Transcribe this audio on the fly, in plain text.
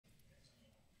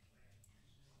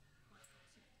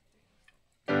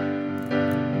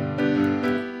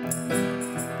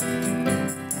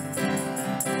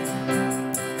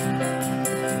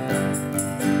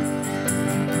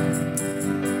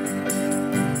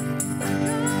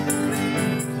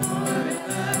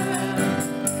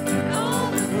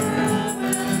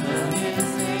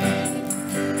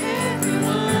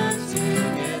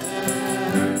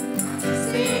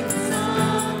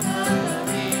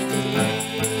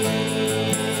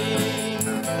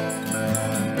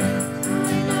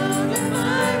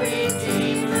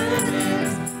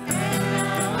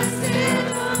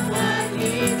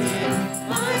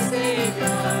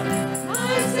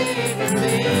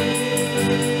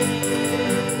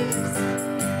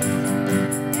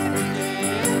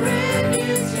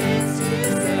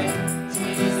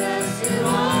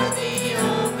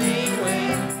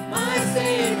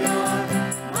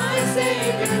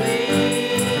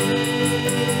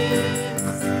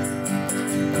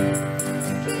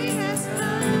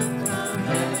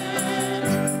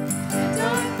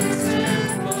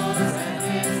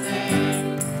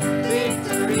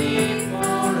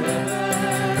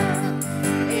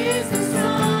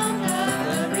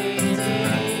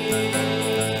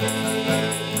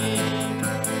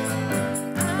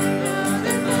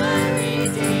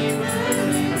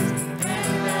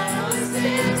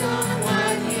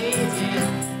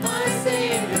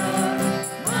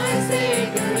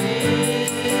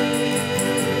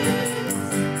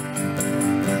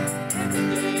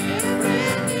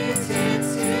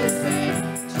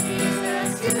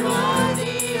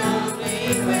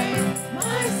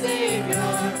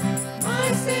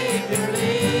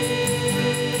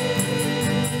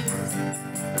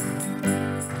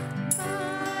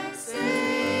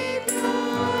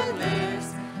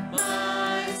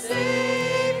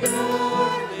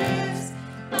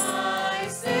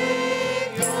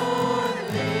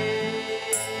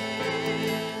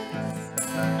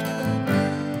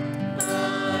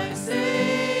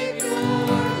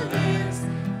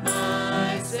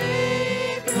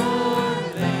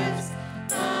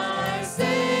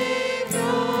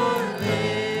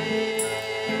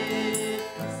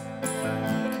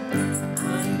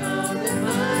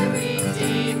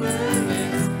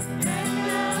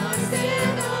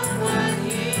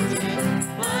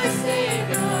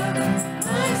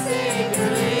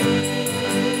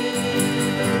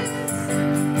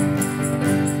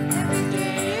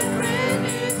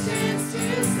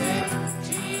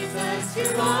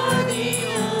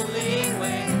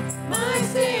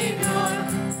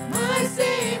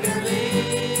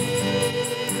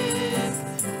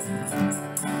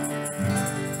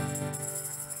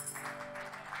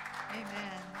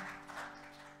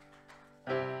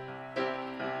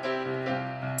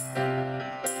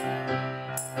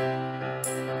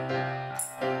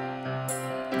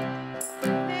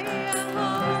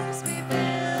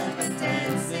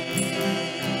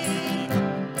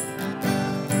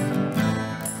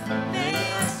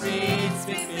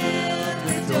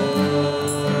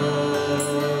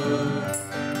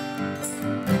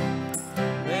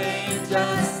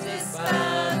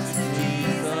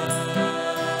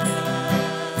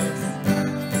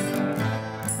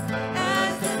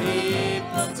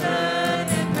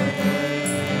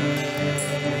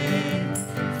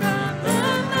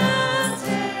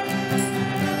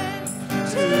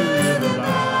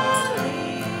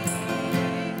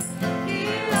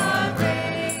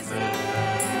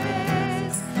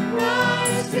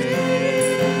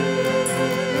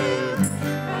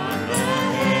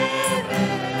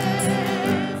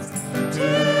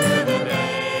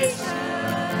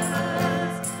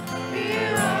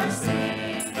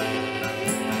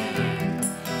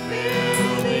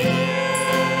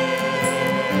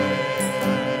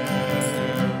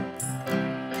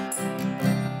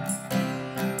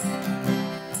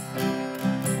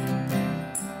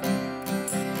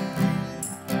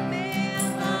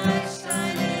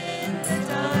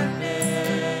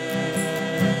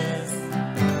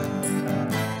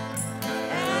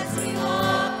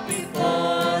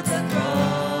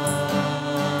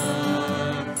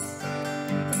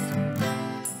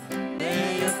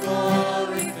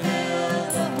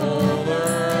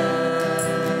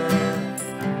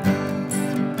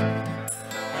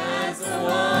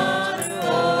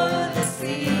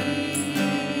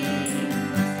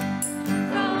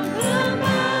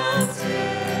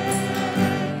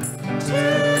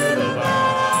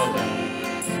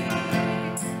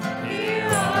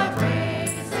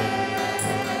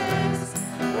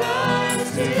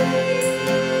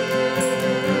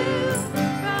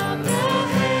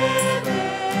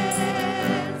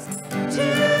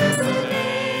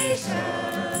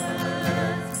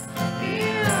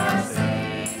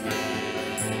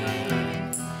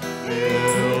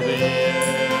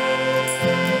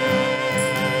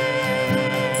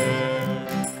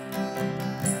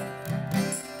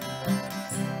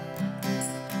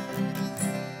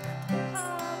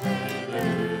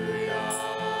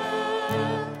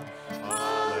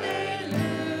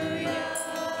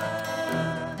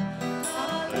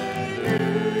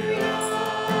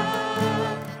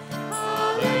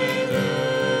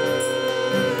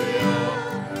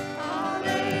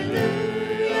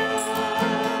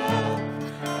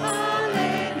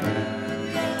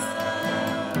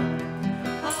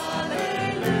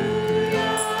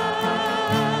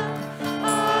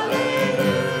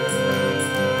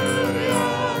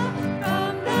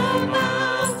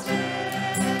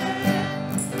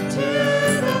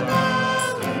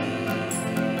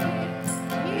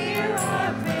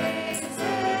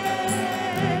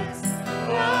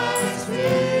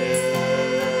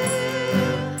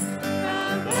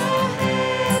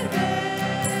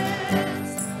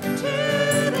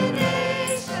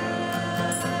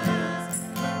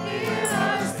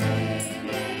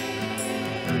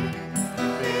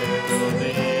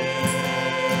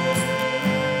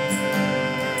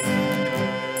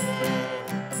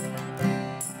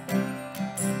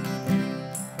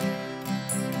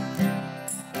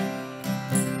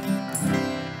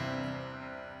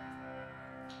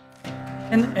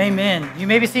And amen. You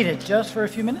may be seated just for a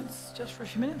few minutes. Just for a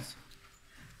few minutes.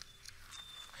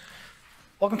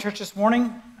 Welcome, church, this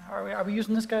morning. Are we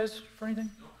using this, guys, for anything?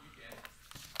 No, you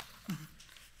can.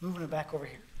 Moving it back over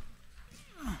here.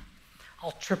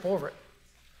 I'll trip over it.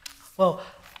 Well,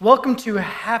 Welcome to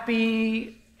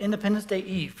Happy Independence Day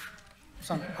Eve.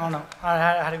 I don't know.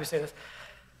 How do we say this?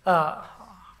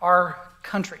 Our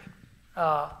country.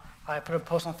 I put a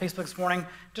post on Facebook this morning.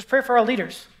 Just pray for our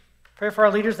leaders. Pray for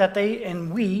our leaders that they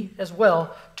and we as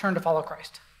well turn to follow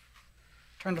Christ.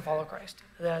 Turn to follow Christ.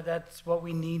 That's what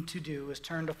we need to do, is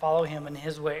turn to follow him in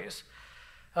his ways.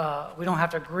 We don't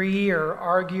have to agree or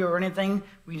argue or anything.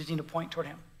 We just need to point toward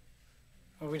him.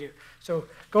 What we do. So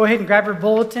go ahead and grab your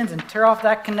bulletins and tear off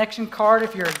that connection card.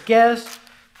 If you're a guest,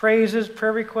 praises,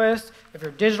 prayer requests. If you're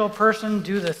a digital person,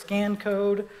 do the scan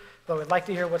code. But we'd like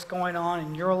to hear what's going on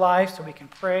in your life so we can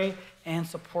pray and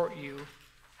support you,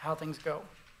 how things go.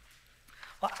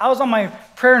 Well, I was on my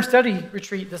prayer and study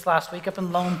retreat this last week up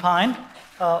in Lone Pine.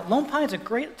 Lone Pine is a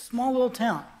great small little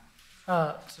town.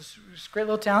 It's a great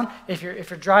little town. If you're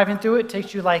driving through it, it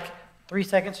takes you like 3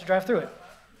 seconds to drive through it.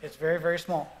 It's very, very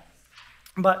small.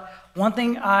 But one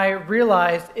thing I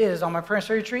realized is on my prayer and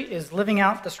study retreat is living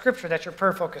out the scripture that's your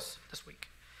prayer focus this week.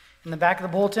 In the back of the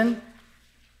bulletin,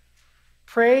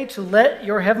 pray to let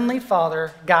your heavenly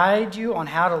Father guide you on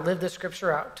how to live this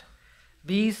scripture out.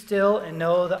 Be still and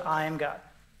know that I am God.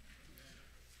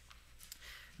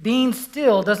 Being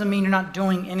still doesn't mean you're not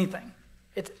doing anything.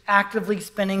 It's actively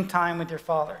spending time with your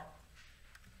Father.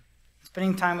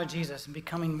 Spending time with Jesus and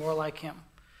becoming more like him.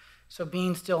 So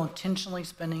being still, intentionally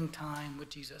spending time with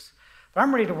Jesus. But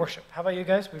I'm ready to worship. How about you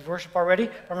guys? We've worshiped already.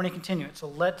 I'm ready to continue it. So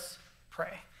let's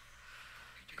pray.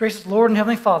 Gracious Lord and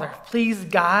Heavenly Father, please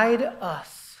guide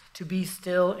us to be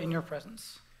still in your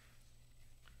presence.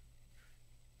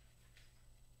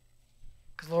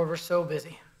 Because Lord, we're so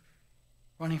busy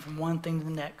running from one thing to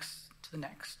the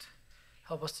next.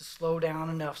 Help us to slow down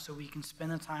enough so we can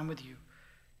spend the time with you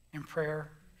in prayer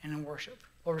and in worship.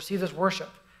 Lord, receive this worship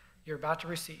you're about to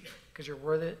receive, because you're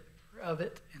worthy of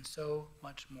it and so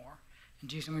much more. In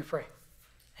Jesus' name we pray.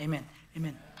 Amen.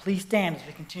 Amen. Please stand as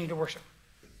we continue to worship.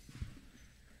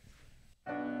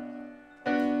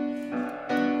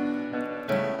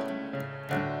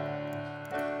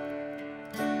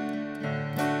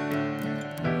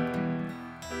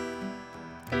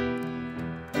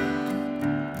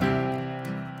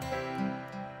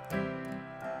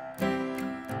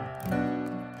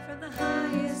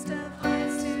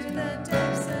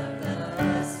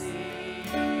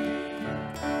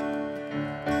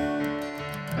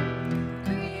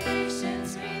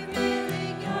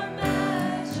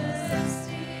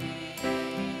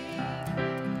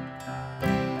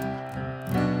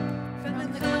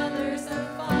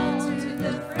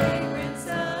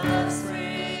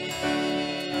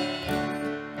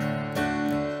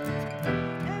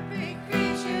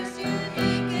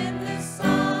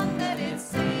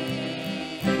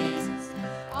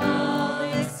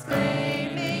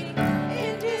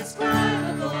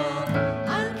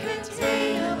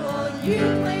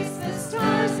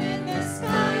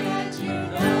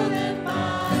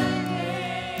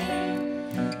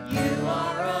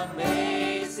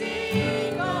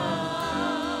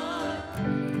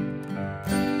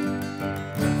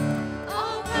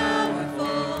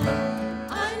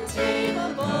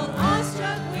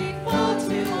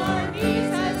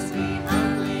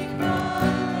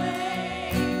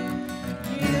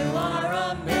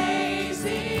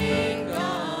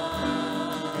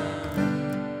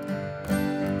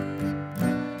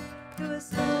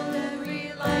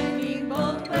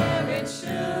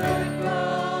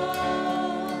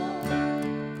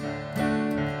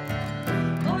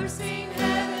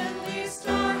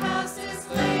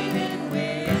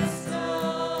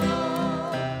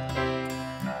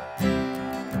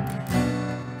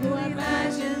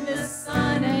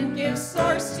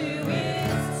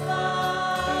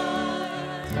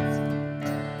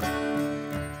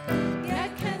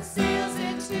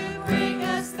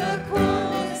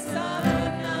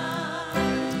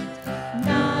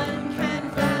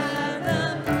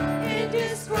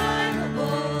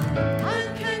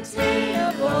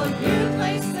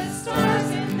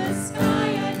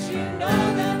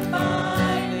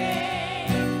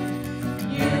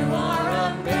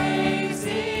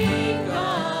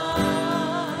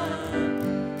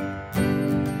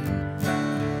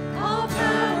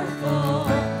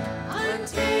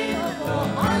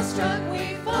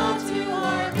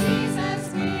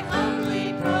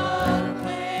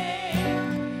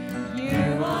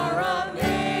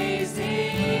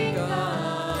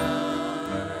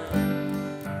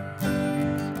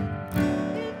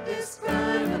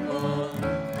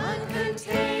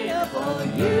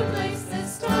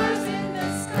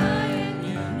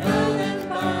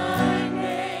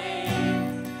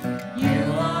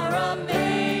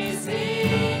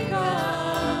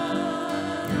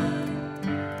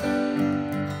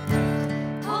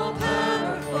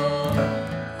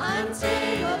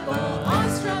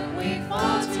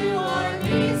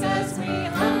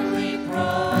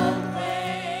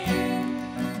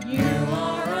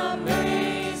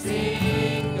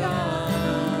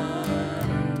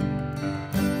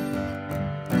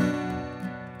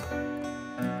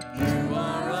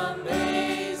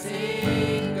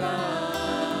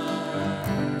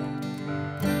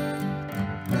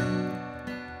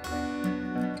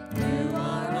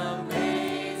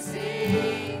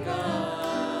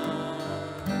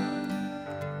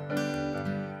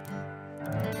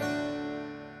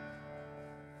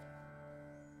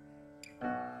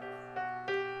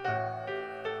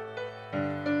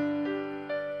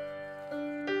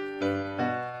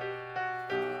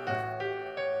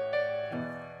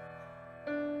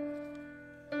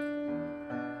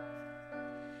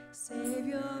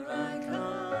 Savior, I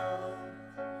come,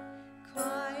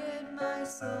 quiet my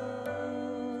soul.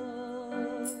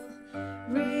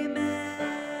 Remember,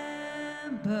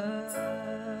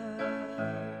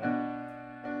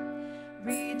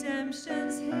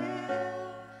 redemption's here,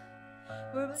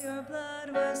 where your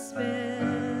blood was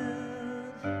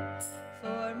spilled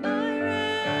for my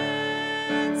ransom.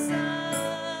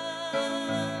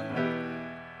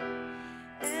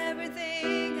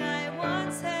 Everything I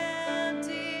once held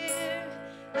dear,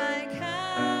 I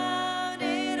count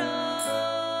it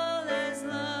all as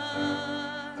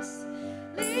loss.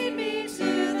 Lead me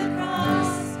to the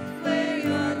cross where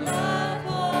your love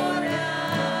poured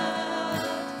out.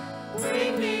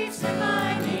 Bring me to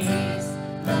my knees,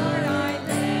 Lord, I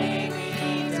lay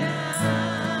me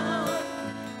down.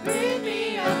 Rid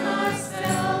me of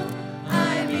myself,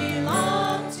 I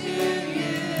belong to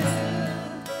you.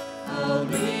 Oh,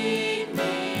 lead me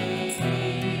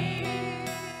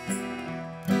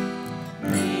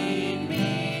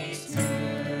to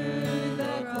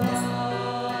the cross.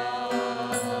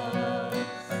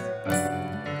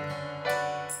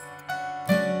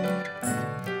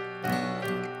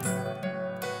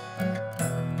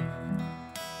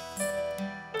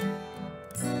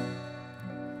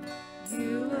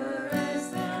 You were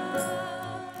as I,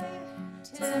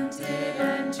 tempted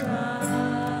and tried,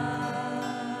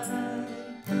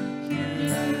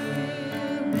 human.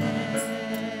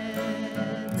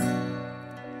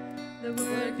 The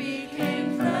Word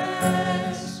became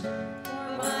flesh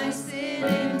for my sin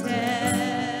and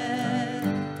death.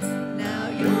 Now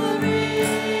you're risen.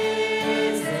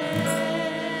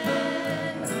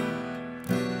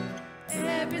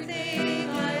 Everything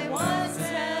I once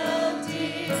held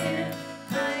dear,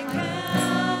 I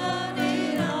count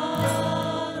it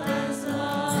all as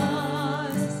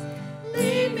lost.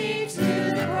 Lead me to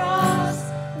the cross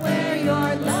where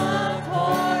your love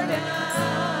poured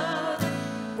out.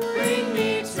 Bring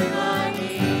me to my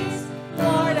knees,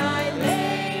 Lord, I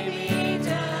lay me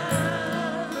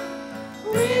down.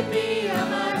 Rid me of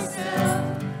myself,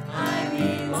 I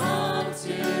belong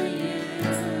to you.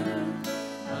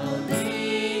 Oh,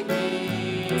 lead me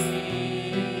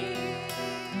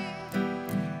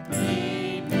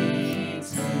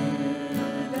to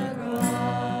the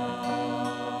cross,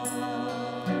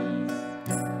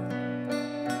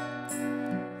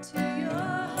 to your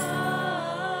heart,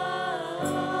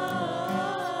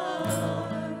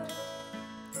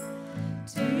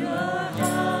 to your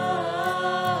heart.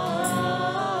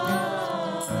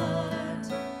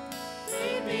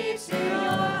 Lead me to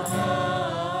your heart.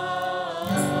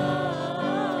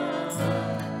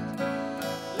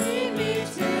 Lead me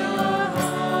to your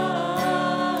heart.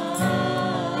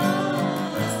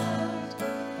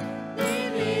 Lead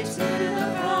me to the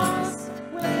cross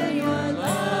where your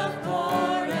love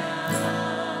poured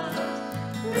out.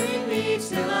 Bring me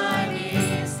to my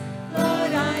knees,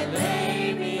 Lord, I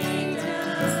lay me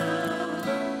down.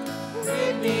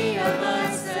 Rid me of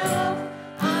myself,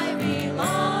 I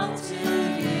belong to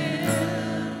you.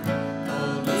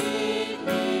 Oh, lead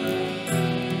me.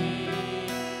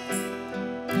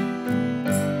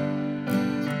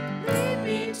 Lead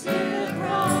me to the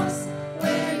cross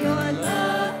where your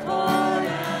love poured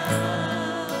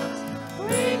out.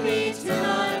 Bring me to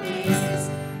my knees,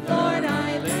 Lord,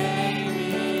 I lay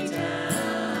me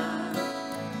down.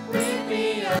 Rid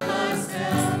me of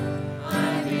myself,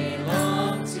 I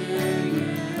belong to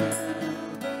you.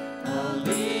 Oh,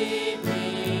 lead me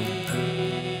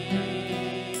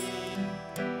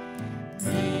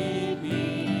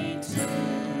to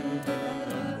the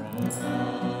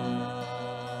cross.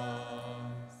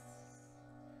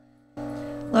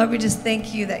 Lord, we just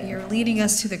thank you that you're leading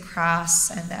us to the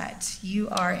cross and that you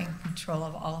are in control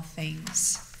of all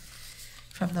things,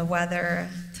 from the weather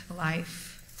to life.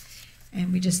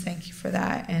 And we just thank you for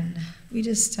that. And we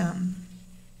just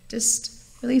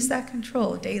release that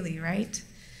control daily, right?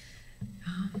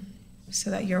 So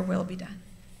that your will be done.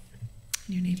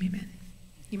 In your name, amen.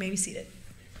 You may be seated.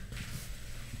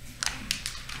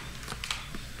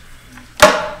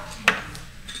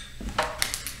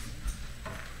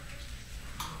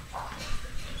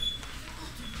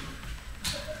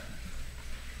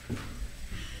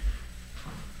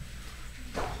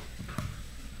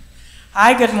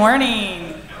 Hi, good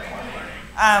morning.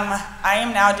 I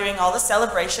am now doing all the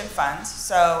celebration funds.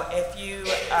 So if you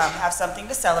have something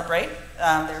to celebrate,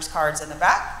 there's cards in the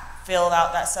back. Fill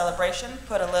out that celebration,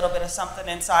 put a little bit of something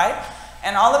inside,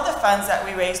 and all of the funds that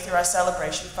we raise through our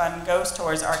celebration fund goes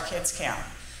towards our kids camp.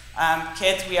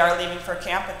 Kids, we are leaving for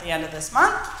camp at the end of this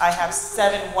month. I have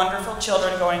 7 wonderful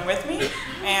children going with me,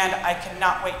 and I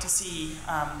cannot wait to see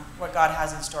what God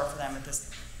has in store for them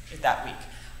at that week.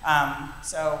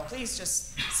 So please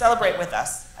just celebrate with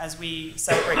us as we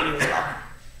celebrate you as well.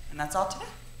 And that's all today.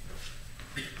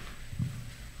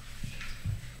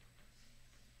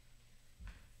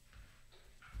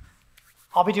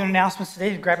 I'll be doing announcements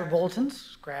today. Grab your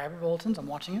bulletins. Grab your bulletins. I'm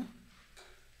watching you.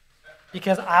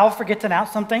 Because I'll forget to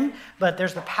announce something, but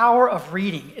there's the power of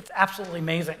reading. It's absolutely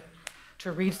amazing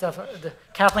to read stuff.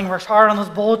 Kathleen works hard on this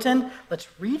bulletin. Let's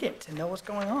read it and know what's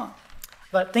going on.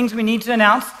 But things we need to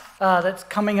announce that's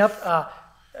coming up.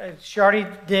 She already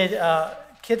did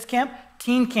kids camp,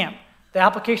 teen camp. The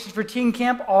applications for teen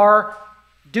camp are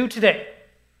due today,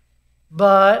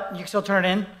 but you can still turn it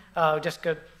in. They're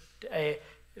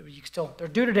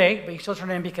due today, but you can still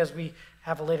turn it in because we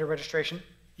have a later registration.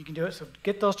 You can do it, so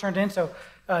get those turned in. So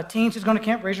teens who's going to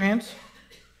camp, raise your hands.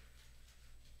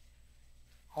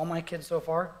 All my kids so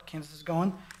far. Kansas is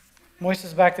going. Moise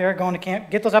is back there going to camp.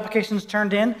 Get those applications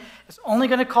turned in. It's only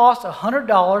going to cost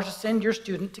 $100 to send your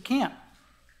student to camp.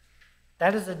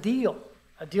 That is a deal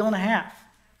and a half.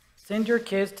 Send your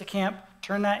kids to camp,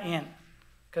 turn that in.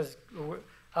 Because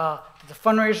the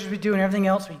fundraisers we do and everything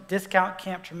else, we discount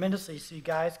camp tremendously so you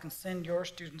guys can send your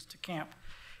students to camp.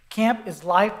 Camp is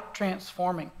life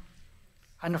transforming.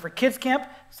 I know for kids camp,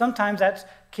 sometimes that's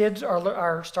kids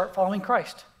are start following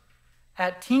Christ.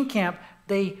 At teen camp,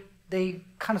 they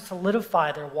kind of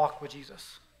solidify their walk with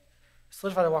Jesus.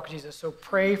 So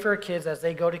pray for kids as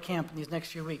they go to camp in these next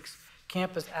few weeks.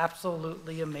 Camp is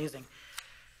absolutely amazing.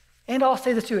 And I'll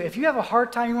say this too, if you have a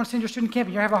hard time, you want to send your student to camp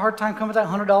and you're having a hard time coming with that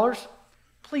 $100,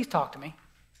 please talk to me.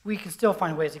 We can still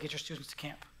find ways to get your students to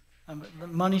camp. The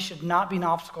money should not be an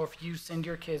obstacle if you send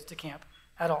your kids to camp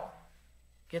at all.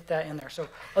 Get that in there. So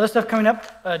other stuff coming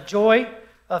up. Joy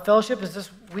Fellowship is this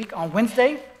week on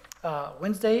Wednesday.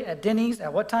 Wednesday at Denny's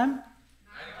at what time? 9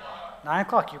 o'clock. 9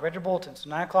 o'clock. You read your bulletin. So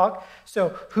 9 o'clock.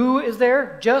 So who is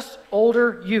there? Just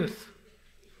older youth.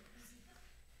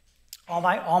 All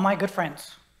my good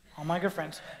friends.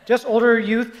 Just older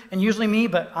youth, and usually me,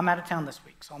 but I'm out of town this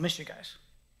week, so I'll miss you guys.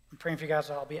 I'm praying for you guys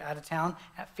that I'll be out of town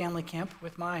at family camp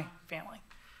with my family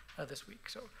this week.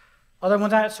 So other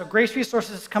ones, so Grace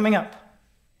Resources is coming up.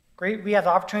 Great, we have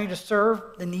the opportunity to serve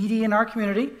the needy in our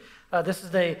community. This is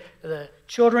the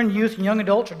children, youth, and young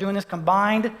adults are doing this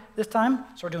combined this time.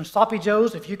 So we're doing Sloppy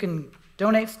Joe's. If you can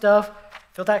donate stuff,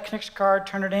 fill that connection card,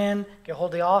 turn it in, get a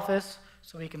hold of the office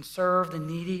so we can serve the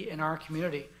needy in our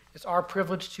community. It's our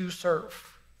privilege to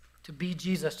serve, to be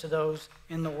Jesus to those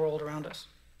in the world around us.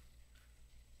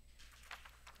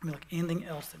 I mean, like anything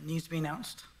else that needs to be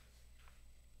announced.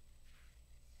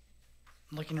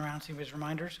 I'm looking around, see if there's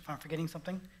reminders, if I'm forgetting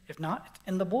something. If not, it's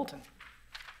in the bulletin.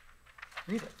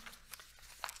 Read it.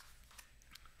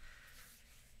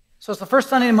 So it's the first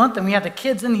Sunday of the month, and we have the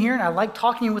kids in here, and I like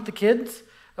talking with the kids.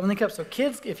 I'm going to up. So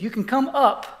kids, if you can come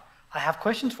up, I have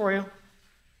questions for you.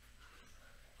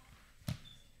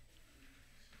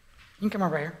 You can come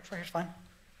over right here. It's right here, it's fine.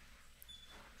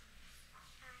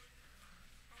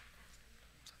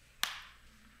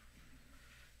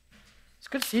 It's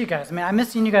good to see you guys. I mean, I miss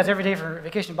seeing you guys every day for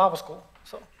Vacation Bible School.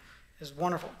 So it's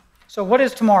wonderful. So what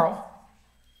is tomorrow?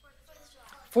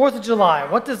 4th of July.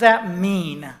 What does that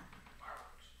mean?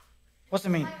 What's it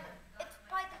mean? It's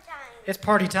party time. It's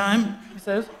party time, he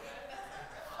says.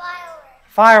 Fireworks.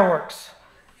 Fireworks.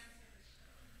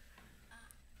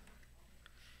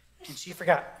 And she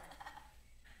forgot.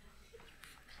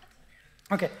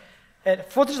 Okay. At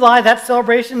 4th of July, that's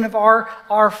celebration of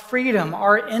our freedom,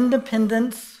 our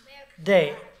Independence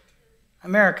Day.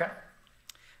 America.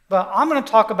 But I'm going to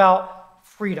talk about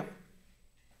freedom.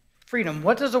 Freedom.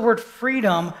 What does the word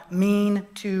freedom mean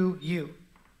to you?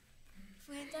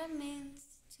 Freedom means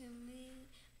to me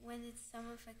when it's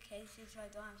summer vacation, so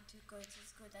I don't have to go to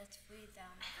school. That's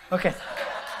freedom. Okay.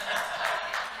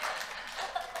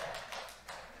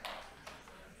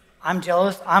 I'm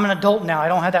jealous. I'm an adult now. I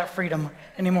don't have that freedom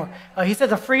anymore. He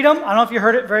said the freedom, I don't know if you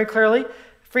heard it very clearly,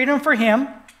 freedom for him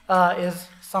is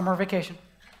summer vacation.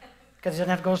 Because he doesn't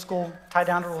have to go to school, tied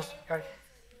down to rules.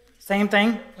 Same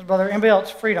thing, his brother. Anybody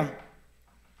else? Freedom.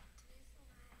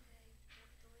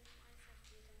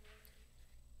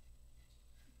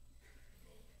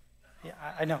 Yeah,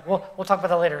 I know. We'll talk about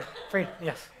that later. Freedom,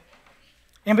 yes.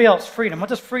 Anybody else? Freedom. What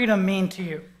does freedom mean to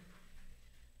you?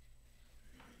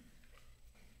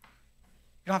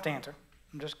 You don't have to answer.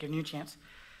 I'm just giving you a chance.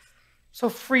 So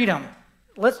freedom.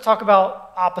 Let's talk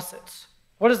about opposites.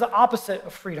 What is the opposite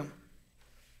of freedom?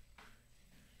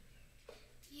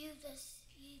 You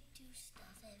do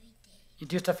stuff every day. You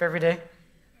do stuff every day?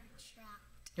 You're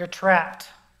trapped. You're trapped.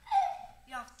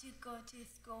 You have to go to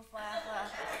school forever.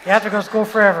 You have to go to school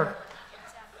forever.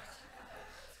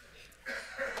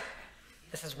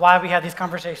 This is why we have these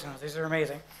conversations. These are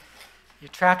amazing. You're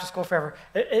trapped to school forever.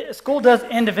 School does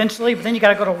end eventually, but then you got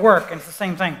to go to work, and it's the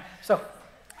same thing. So,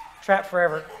 trapped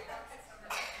forever.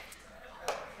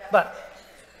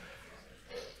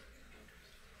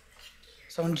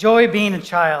 So enjoy being a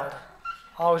child.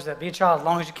 Always that. Be a child as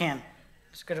long as you can.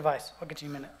 It's good advice. I'll get you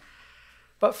in a minute.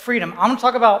 But freedom. I'm going to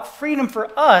talk about freedom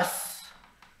for us.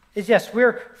 Is yes,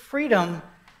 we're freedom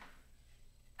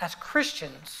as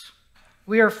Christians.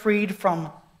 We are freed from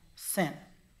sin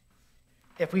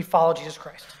if we follow Jesus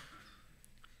Christ.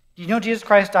 Do you know Jesus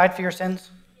Christ died for your sins?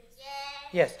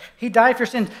 Yes. He died for your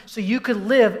sins so you could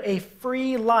live a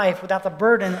free life without the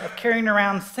burden of carrying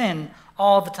around sin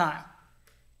all the time.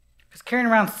 Because carrying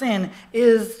around sin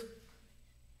is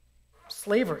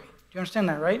slavery. Do you understand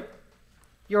that, right?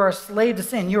 You are a slave to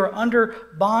sin. You are under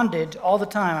bondage all the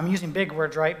time. I'm using big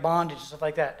words, right? Bondage and stuff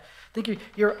like that. I think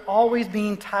you're always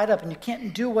being tied up and you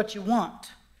can't do what you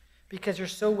want because you're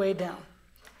so weighed down.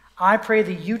 I pray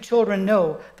that you children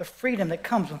know the freedom that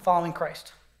comes from following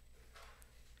Christ.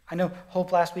 I know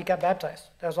Hope last week got baptized.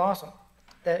 That was awesome.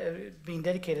 That being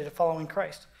dedicated to following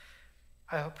Christ.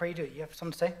 I pray you do. You have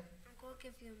something to say? I'm going to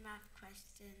give you a math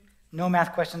question. No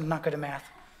math questions. I'm not good at math.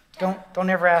 Don't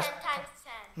ever ask. 10 times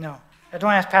 10. No.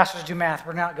 Don't ask pastors to do math.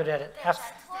 We're not good at it.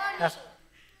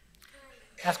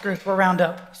 Ask Ruth. We're round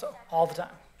up all the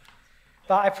time.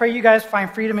 But I pray you guys find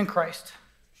freedom in Christ.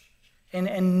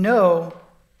 And know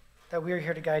that we are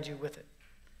here to guide you with it.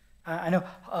 I know,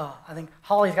 I think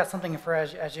Holly's got something for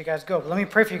as you guys go. But let me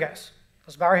pray for you guys.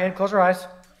 Let's bow our head, close our eyes.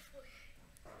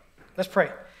 Let's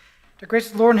pray. Dear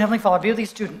gracious Lord and Heavenly Father, be with these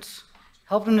students.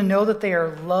 Help them to know that they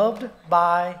are loved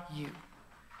by you.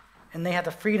 And they have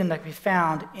the freedom that can be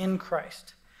found in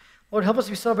Christ. Lord, help us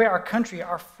to celebrate our country,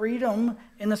 our freedom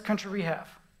in this country we have.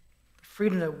 The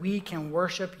freedom that we can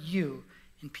worship you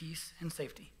in peace and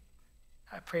safety.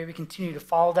 I pray we continue to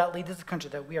follow that lead to the country,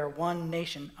 that we are one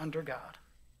nation under God.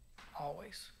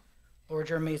 Always. Lord,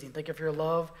 you're amazing. Thank you for your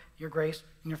love, your grace,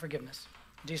 and your forgiveness.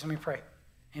 In Jesus' name we pray.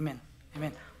 Amen.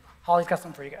 Amen. Holly's got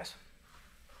something for you guys.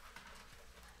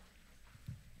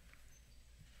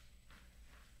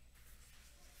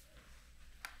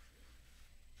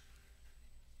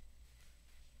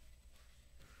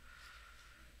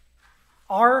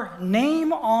 Our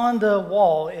name on the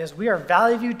wall is we are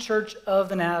Valley View Church of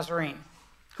the Nazarene.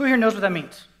 Who here knows what that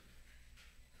means?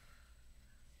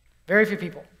 Very few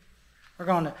people. We're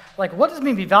going to, what does it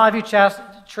mean to be Valley View Church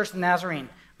of the Nazarene?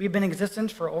 We've been in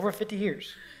existence for over 50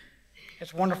 years.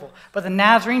 It's wonderful. But the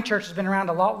Nazarene Church has been around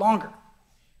a lot longer.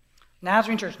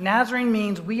 Nazarene Church. Nazarene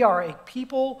means we are a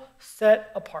people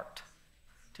set apart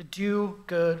to do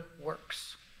good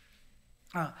works.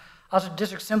 I was at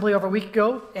District Assembly over a week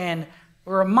ago, and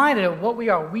we're reminded of what we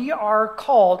are. We are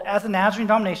called, as a Nazarene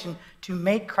denomination, to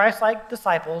make Christ-like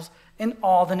disciples in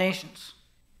all the nations.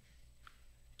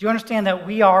 Do you understand that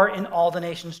we are in all the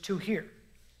nations too here?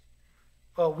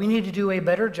 Well, we need to do a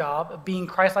better job of being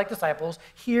Christ-like disciples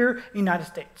here in the United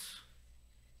States.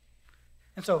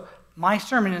 And so my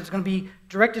sermon is going to be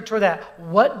directed toward that.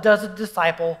 What does a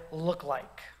disciple look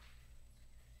like?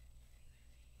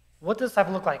 What does a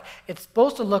disciple look like? It's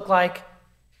supposed to look like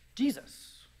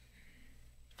Jesus.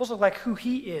 It's supposed to look like who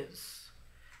he is.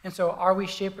 And so are we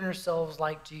shaping ourselves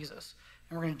like Jesus?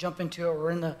 And we're going to jump into it.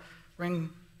 We're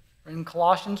in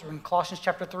Colossians. We're in Colossians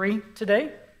chapter 3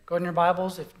 today. Go in your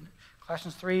Bibles. If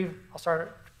Colossians 3, I'll start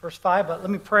at verse 5, but let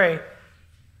me pray.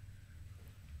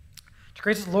 To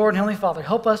gracious Lord and Heavenly Father,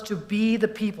 help us to be the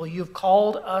people you have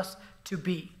called us to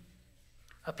be.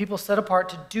 A people set apart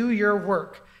to do your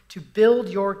work, to build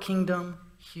your kingdom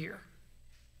here.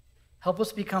 Help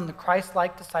us become the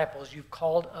Christ-like disciples you've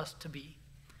called us to be.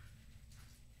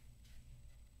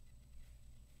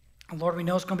 And Lord, we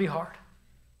know it's going to be hard,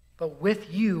 but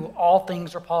with you, all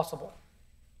things are possible.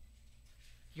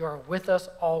 You are with us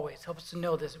always. Help us to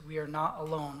know this. We are not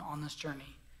alone on this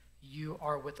journey. You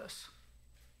are with us.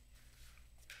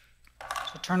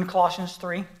 So turn to Colossians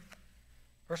 3,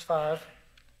 verse 5,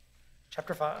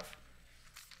 chapter 5.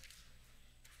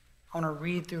 I want to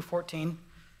read through 14.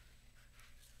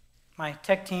 My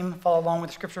tech team follow along with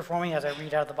the scripture for me as I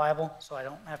read out of the Bible, so I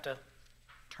don't have to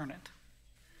turn it.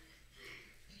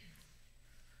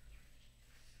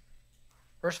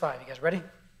 Verse 5, you guys ready?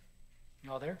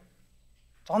 You all there?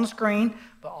 It's on the screen,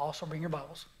 but also bring your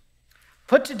Bibles.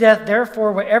 Put to death,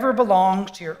 therefore, whatever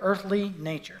belongs to your earthly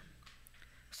nature.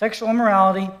 Sexual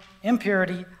immorality,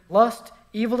 impurity, lust,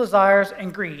 evil desires,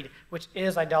 and greed, which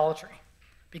is idolatry.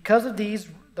 Because of these,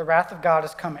 the wrath of God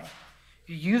is coming.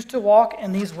 You used to walk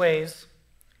in these ways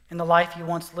in the life you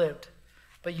once lived,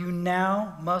 but you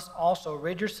now must also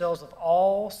rid yourselves of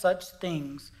all such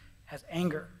things as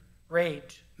anger,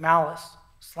 rage, malice,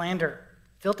 slander,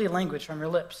 filthy language from your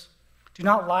lips. Do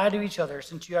not lie to each other,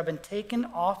 since you have been taken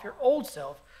off your old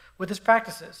self with its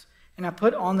practices, and have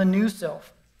put on the new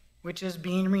self, which is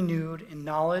being renewed in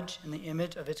knowledge in the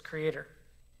image of its Creator.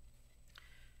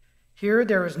 Here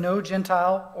there is no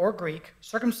Gentile or Greek,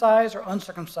 circumcised or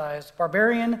uncircumcised,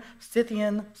 barbarian,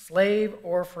 Scythian, slave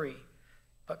or free,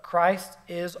 but Christ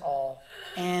is all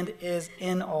and is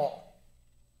in all.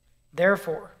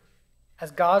 Therefore, as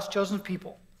God's chosen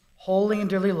people, holy and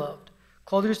dearly loved,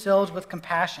 clothe yourselves with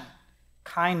compassion,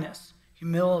 kindness,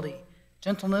 humility,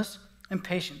 gentleness, and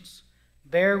patience.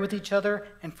 Bear with each other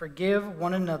and forgive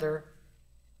one another.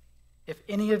 If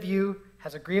any of you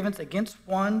has a grievance against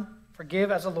one,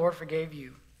 forgive as the Lord forgave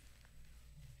you.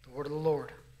 The word of the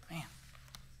Lord. Man.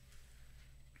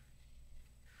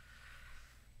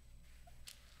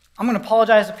 I'm going to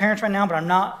apologize to parents right now, but I'm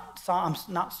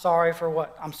not sorry for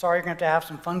what? I'm sorry you're going to have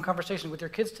some fun conversations with your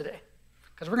kids today,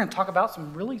 because we're going to talk about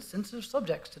some really sensitive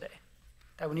subjects today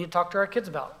that we need to talk to our kids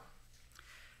about.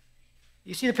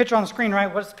 You see the picture on the screen,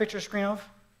 right? What's the picture screen of?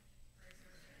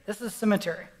 This is a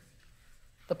cemetery.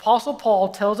 The Apostle Paul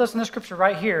tells us in the scripture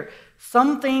right here,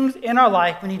 some things in our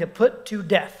life we need to put to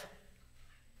death.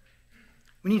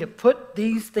 We need to put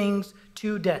these things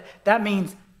to death. That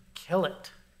means kill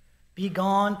it. Be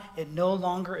gone. It no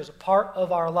longer is a part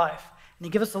of our life. And he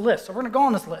gives us a list. So we're going to go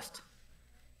on this list.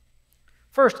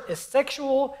 First is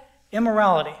sexual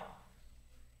immorality.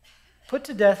 Put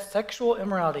to death sexual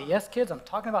immorality. Yes, kids, I'm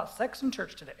talking about sex in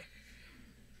church today.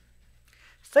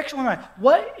 Sexual immorality.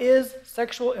 What is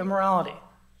sexual immorality?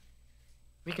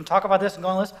 We can talk about this and go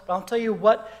on the list, but I'll tell you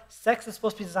what sex is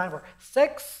supposed to be designed for.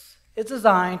 Sex is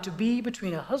designed to be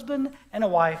between a husband and a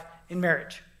wife in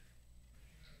marriage.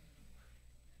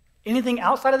 Anything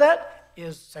outside of that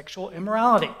is sexual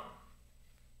immorality.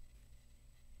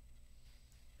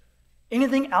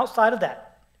 Anything outside of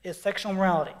that is sexual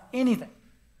immorality. Anything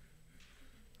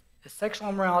is sexual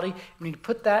immorality. We need to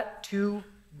put that to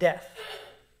death.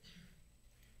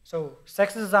 So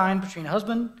sex is designed between a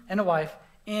husband and a wife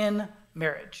in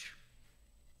marriage.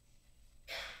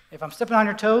 If I'm stepping on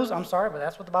your toes, I'm sorry, but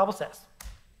that's what the Bible says.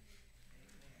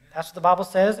 That's what the Bible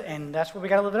says, and that's where we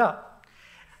got to live it up.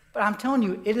 But I'm telling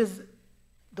you, it is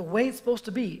the way it's supposed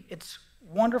to be. It's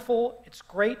wonderful. It's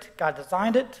great. God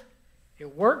designed it.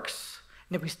 It works.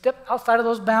 And if we step outside of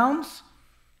those bounds,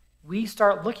 we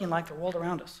start looking like the world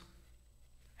around us.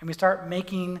 And we start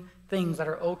making things that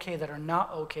are okay that are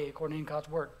not okay according to God's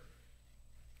word.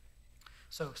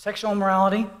 So sexual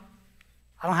immorality,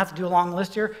 I don't have to do a long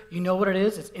list here. You know what it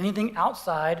is. It's anything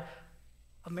outside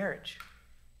of marriage.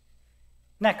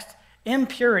 Next,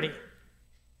 impurity.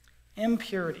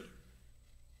 Impurity.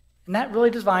 And that really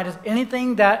defined as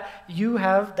anything that you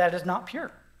have that is not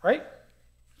pure, right?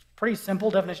 Pretty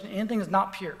simple definition. Anything is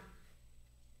not pure.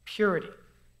 Purity.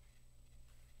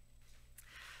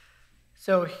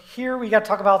 So here we got to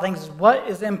talk about things. What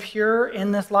is impure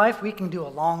in this life? We can do a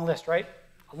long list, right?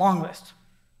 A long list.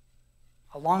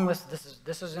 A long list.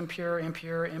 This is impure,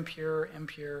 impure, impure,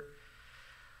 impure.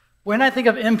 When I think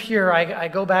of impure, I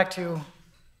go back to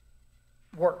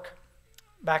work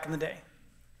back in the day.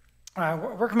 When I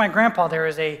worked with my grandpa, there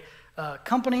is a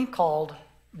company called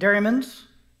Dairyman's,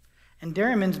 and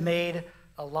Dairyman's made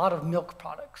a lot of milk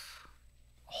products,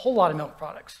 a whole lot of milk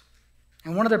products.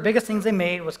 And one of their biggest things they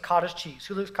made was cottage cheese.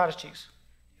 Who likes cottage cheese?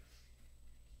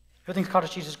 Who thinks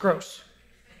cottage cheese is gross?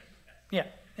 Yeah,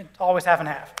 it's always half and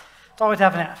half. It's always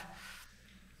half and half.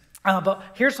 But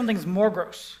here's something that's more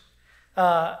gross.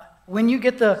 When you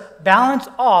get the balance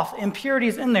off,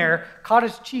 impurities in there,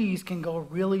 cottage cheese can go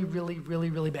really, really,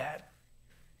 really, really bad.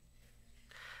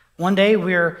 One day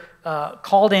we were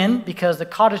called in because the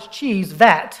cottage cheese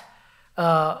vat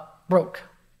broke.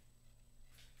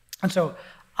 And so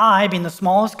I, being the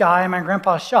smallest guy in my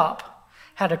grandpa's shop,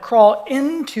 had to crawl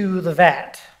into the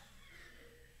vat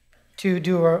to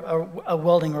do a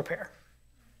welding repair.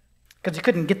 Because you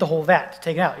couldn't get the whole vat to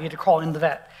take it out. You had to crawl into the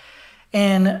vat.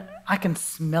 And I can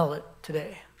smell it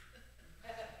today.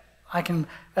 I can,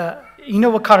 you know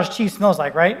what cottage cheese smells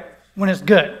like, right? When it's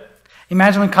good.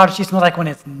 Imagine what cottage cheese smells like when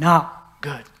it's not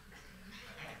good.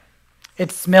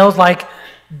 It smells like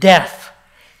death.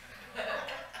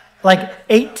 Like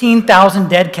 18,000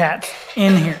 dead cats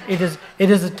in here. It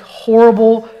is a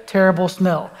horrible, terrible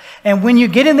smell. And when you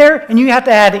get in there and you have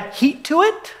to add heat to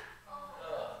it,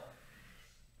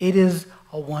 it is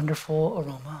a wonderful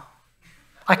aroma.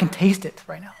 I can taste it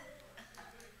right now.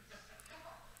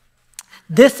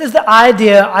 This is the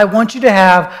idea I want you to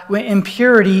have when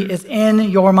impurity is in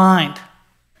your mind.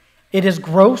 It is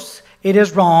gross. It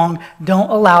is wrong. Don't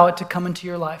allow it to come into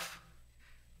your life,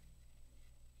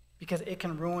 because it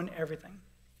can ruin everything.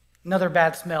 Another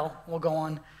bad smell will go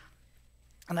on,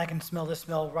 and I can smell this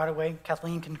smell right away.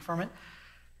 Kathleen can confirm it.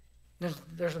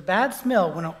 There's a bad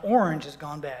smell when an orange has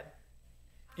gone bad.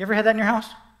 You ever had that in your house?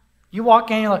 You walk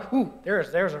in, you're like, ooh,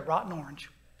 there's a rotten orange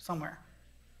somewhere.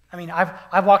 I mean,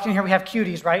 I've walked in here, we have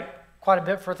cuties, right? Quite a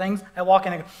bit for things. I walk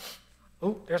in and go,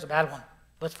 ooh, there's a bad one.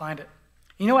 Let's find it.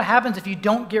 You know what happens if you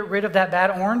don't get rid of that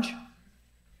bad orange?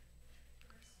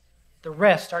 The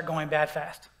rest start going bad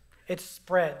fast. It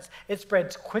spreads. It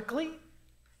spreads quickly,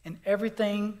 and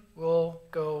everything will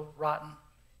go rotten.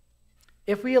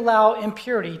 If we allow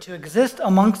impurity to exist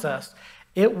amongst us,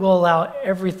 it will allow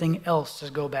everything else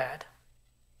to go bad.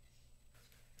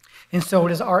 And so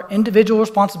it is our individual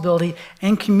responsibility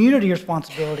and community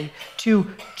responsibility to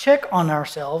check on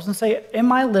ourselves and say,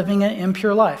 am I living an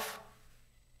impure life?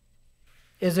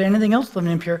 Is there anything else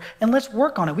living impure? And let's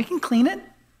work on it. We can clean it.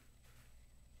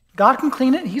 God can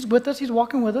clean it. He's with us. He's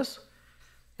walking with us.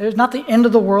 It's not the end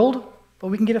of the world, but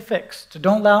we can get it fixed. So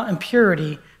don't allow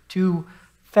impurity to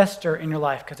fester in your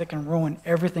life, because it can ruin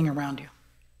everything around you.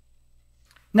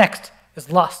 Next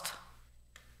is lust.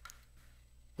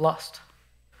 Lust.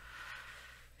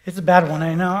 It's a bad one.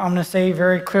 I know I'm going to say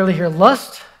very clearly here,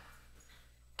 lust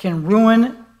can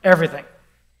ruin everything.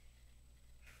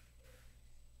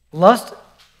 Lust,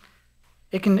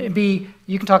 it can be,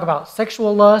 you can talk about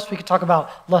sexual lust, we can talk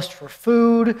about lust for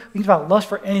food, we can talk about lust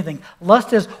for anything.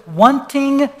 Lust is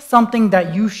wanting something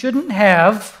that you shouldn't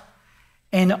have,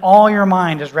 and all your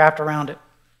mind is wrapped around it,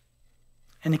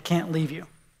 and it can't leave you.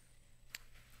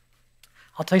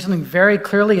 I'll tell you something very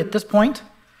clearly at this point.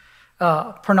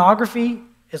 Pornography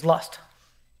is lust.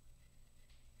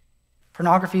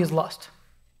 Pornography is lust.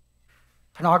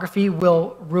 Pornography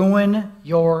will ruin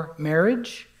your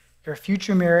marriage, your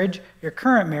future marriage, your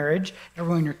current marriage. It'll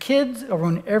ruin your kids. It'll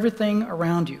ruin everything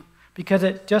around you, because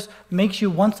it just makes you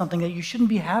want something that you shouldn't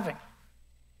be having.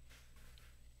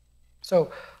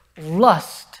 So,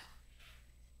 lust.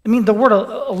 I mean, the word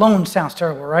alone sounds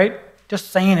terrible, right?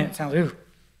 Just saying it sounds, ooh,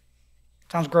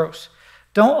 sounds gross.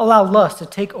 Don't allow lust to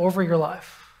take over your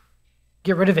life.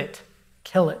 Get rid of it.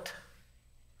 Kill it.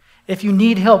 If you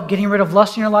need help getting rid of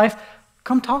lust in your life,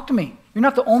 come talk to me. You're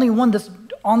not the only one that's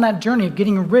on that journey of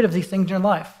getting rid of these things in your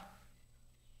life.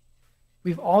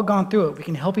 We've all gone through it. We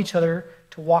can help each other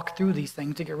to walk through these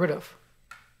things to get rid of.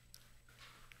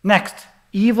 Next,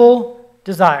 evil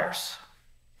desires.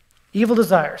 Evil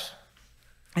desires.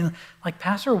 And like,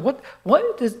 Pastor, what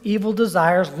does evil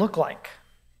desires look like?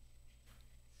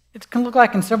 It can look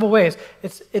like in several ways.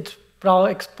 But I'll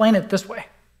explain it this way.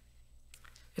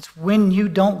 It's when you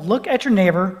don't look at your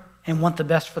neighbor and want the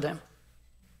best for them.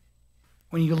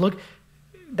 When you look,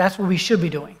 that's what we should be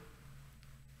doing.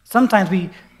 Sometimes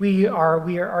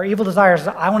our evil desires is,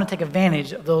 I want to take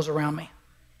advantage of those around me.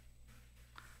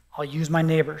 I'll use my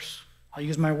neighbors. I'll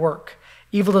use my work.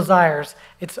 Evil desires,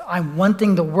 it's I'm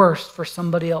wanting the worst for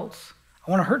somebody else. I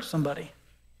want to hurt somebody.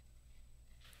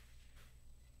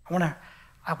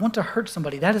 I want to hurt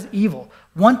somebody. That is evil.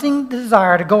 Wanting the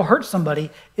desire to go hurt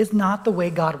somebody is not the way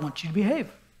God wants you to behave.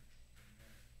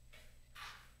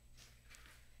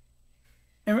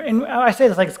 And I say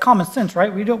this like it's common sense,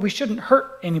 right? We shouldn't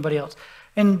hurt anybody else.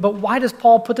 But why does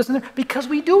Paul put this in there? Because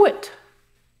we do it.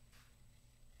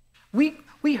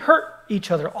 We hurt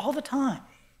each other all the time.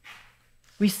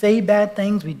 We say bad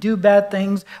things, we do bad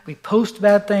things, we post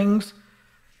bad things,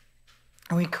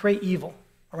 and we create evil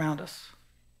around us.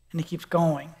 And it keeps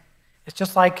going. It's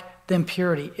just like the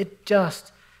impurity. It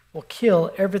just will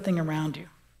kill everything around you.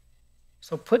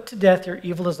 So put to death your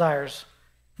evil desires.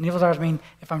 And evil desires mean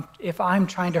if I'm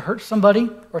trying to hurt somebody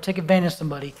or take advantage of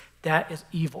somebody, that is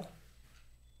evil.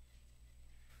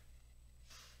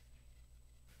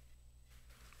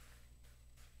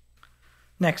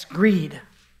 Next, greed,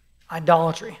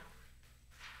 idolatry.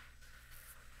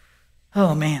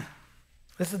 Oh man,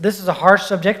 this is a harsh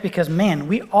subject because, man,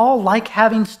 we all like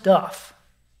having stuff,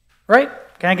 right?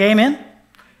 Can I get amen?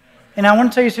 And I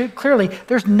want to tell you clearly,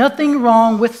 there's nothing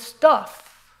wrong with stuff.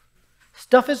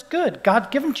 Stuff is good. God's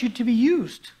given it you to be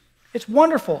used. It's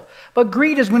wonderful. But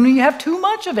greed is when you have too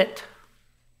much of it.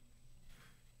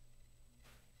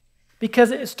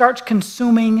 Because it starts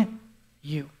consuming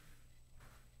you.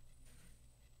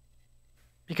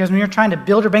 Because when you're trying to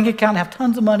build your bank account and have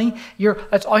tons of money,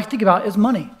 that's all you think about is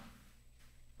money.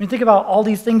 When you think about all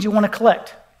these things you want to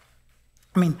collect.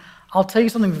 I mean, I'll tell you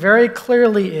something very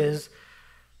clearly is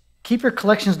keep your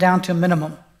collections down to a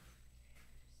minimum.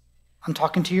 I'm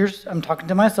talking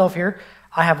to myself here.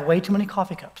 I have way too many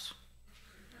coffee cups.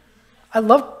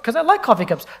 Because I like coffee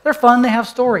cups. They're fun, they have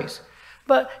stories.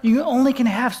 But you only can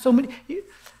have so many,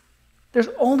 there's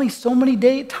only so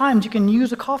many times you can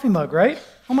use a coffee mug, right?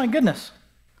 Oh my goodness.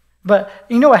 But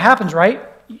you know what happens, right?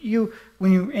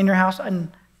 When you're in your house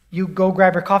and you go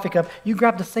grab your coffee cup, you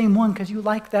grab the same one because you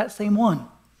like that same one.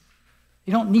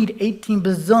 You don't need 18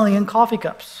 bazillion coffee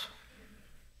cups.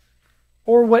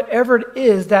 Or whatever it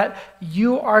is that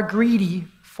you are greedy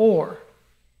for.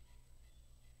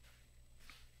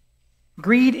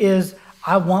 Greed is,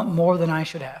 I want more than I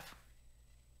should have.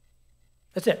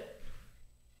 That's it.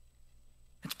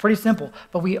 It's pretty simple,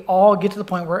 but we all get to the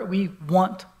point where we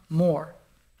want more.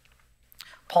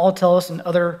 Paul tells us in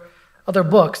other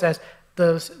books that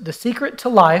the secret to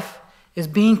life is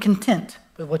being content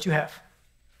with what you have.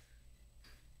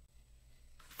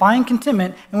 Find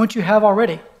contentment in what you have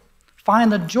already.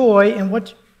 Find the joy in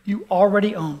what you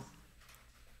already own.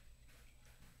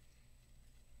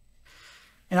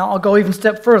 And I'll go even a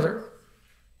step further.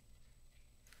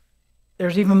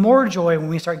 There's even more joy when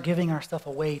we start giving our stuff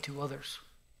away to others.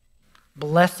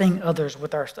 Blessing others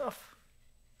with our stuff,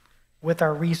 with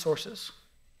our resources,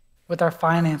 with our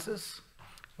finances,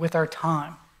 with our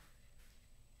time.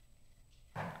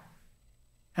 And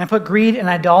I put greed and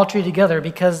idolatry together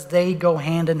because they go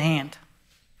hand in hand.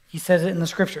 He says it in the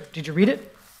scripture. Did you read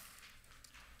it?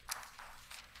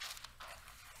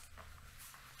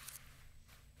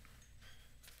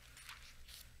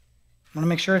 I want to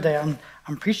make sure that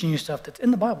I'm preaching you stuff that's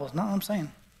in the Bible. It's not what I'm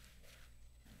saying.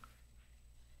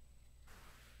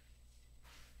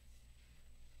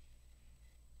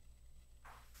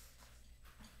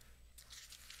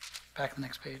 Back to the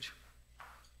next page.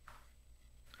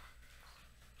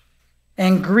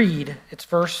 And greed, it's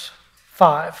verse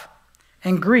 5.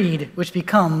 And greed, which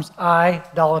becomes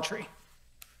idolatry.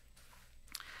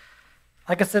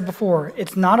 Like I said before,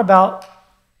 it's not about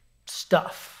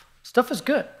stuff. Stuff is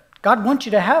good. God wants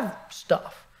you to have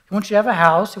stuff. He wants you to have a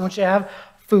house. He wants you to have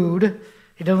food.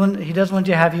 He doesn't want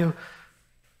you to have you,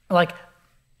 like,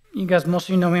 you guys, most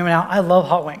of you know me now, I love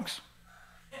hot wings.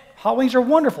 Hot wings are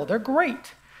wonderful. They're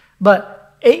great.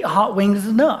 But 8 hot wings is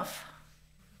enough.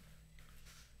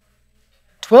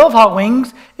 12 hot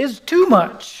wings is too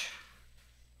much.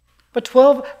 But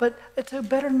it's a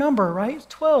better number, right? It's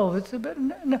 12. It's a better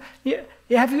number. Yeah.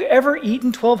 Have you ever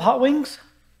eaten 12 hot wings?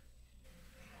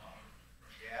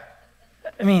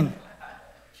 I mean,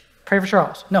 pray for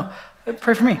Charles. No,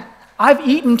 pray for me. I've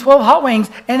eaten 12 hot wings,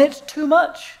 and it's too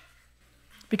much.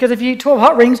 Because if you eat 12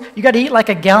 hot wings, you got to eat like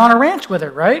a gallon of ranch with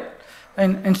it, right?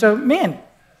 And so, man,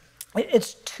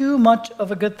 it's too much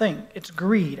of a good thing. It's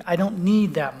greed. I don't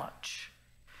need that much.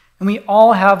 And we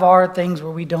all have our things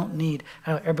where we don't need.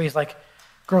 I know everybody's like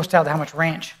grossed out at how much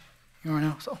ranch. You want to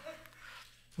know? So,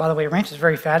 by the way, ranch is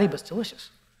very fatty, but it's delicious.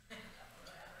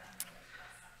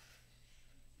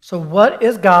 So what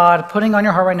is God putting on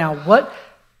your heart right now? What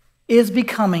is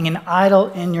becoming an idol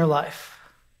in your life?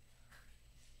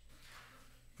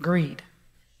 Greed.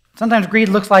 Sometimes greed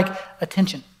looks like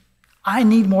attention. I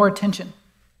need more attention.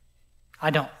 I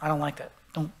don't like that.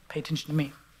 Don't pay attention to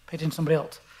me. Pay attention to somebody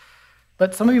else.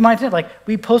 But some of you might think, like,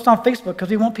 we post on Facebook because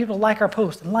we want people to like our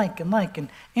post and like, and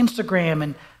Instagram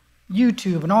and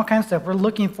YouTube and all kinds of stuff. We're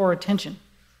looking for attention.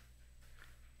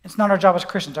 It's not our job as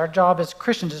Christians. Our job as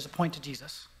Christians is to point to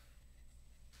Jesus.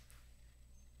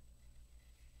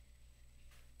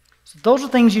 So those are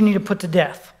things you need to put to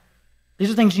death.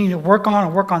 These are things you need to work on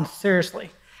and work on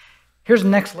seriously. Here's the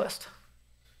next list.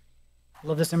 I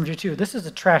love this imagery too. This is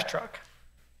a trash truck.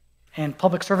 And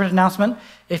public service announcement,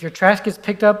 if your trash gets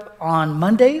picked up on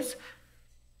Mondays,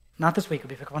 not this week, it'll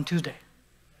be picked up on Tuesday,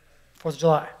 4th of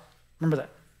July. Remember that.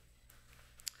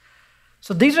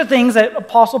 So these are things that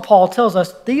Apostle Paul tells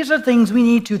us, these are things we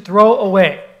need to throw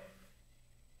away.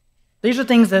 These are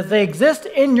things that if they exist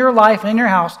in your life and in your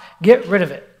house, get rid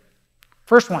of it.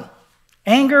 First one,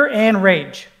 anger and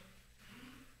rage.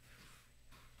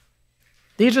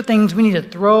 These are things we need to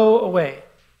throw away.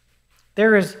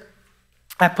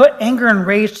 I put anger and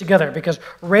rage together because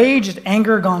rage is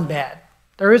anger gone bad.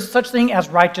 There is such thing as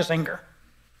righteous anger.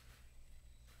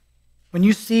 When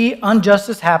you see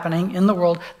injustice happening in the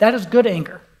world, that is good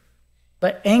anger.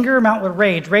 But anger amount with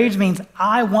rage. Rage means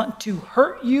I want to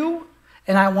hurt you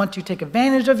and I want to take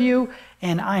advantage of you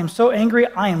and I am so angry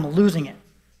I am losing it.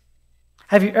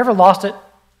 Have you ever lost it?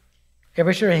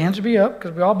 Everybody should, your hands should be up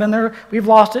because we've all been there. We've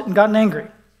lost it and gotten angry.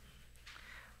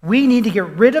 We need to get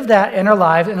rid of that in our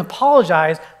lives and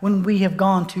apologize when we have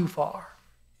gone too far.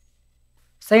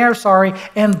 Say our sorry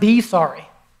and be sorry.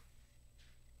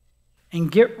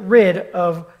 And get rid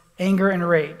of anger and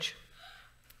rage.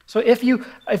 So if you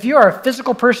are a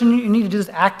physical person, you need to do this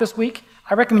act this week,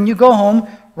 I recommend you go home,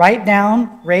 write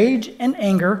down rage and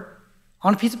anger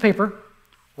on a piece of paper,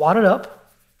 wad it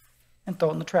up, and throw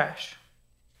it in the trash.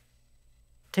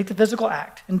 Take the physical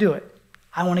act and do it.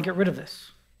 I want to get rid of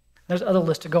this. There's other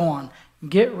lists to go on.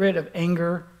 Get rid of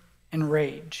anger and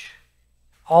rage.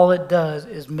 All it does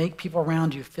is make people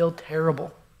around you feel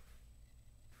terrible.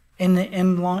 In the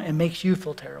end long, it makes you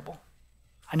feel terrible.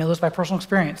 I know this by personal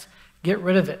experience. Get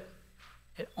rid of it.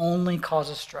 It only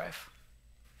causes strife.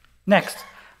 Next,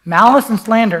 malice and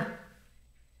slander.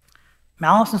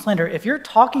 Malice and slander. If you're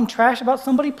talking trash about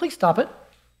somebody, please stop it.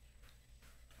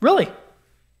 Really.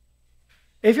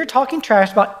 If you're talking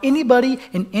trash about anybody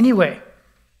in any way,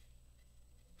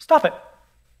 stop it.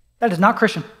 That is not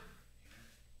Christian.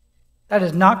 That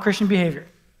is not Christian behavior.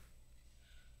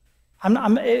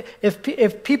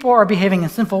 If people are behaving in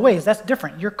sinful ways, that's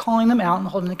different. You're calling them out and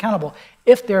holding them accountable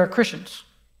if they're Christians.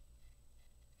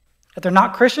 If they're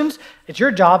not Christians, it's your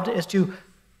job is to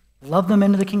love them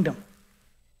into the kingdom.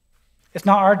 It's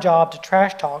not our job to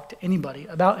trash talk to anybody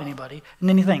about anybody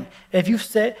and anything. If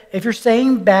you're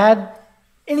saying bad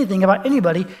anything about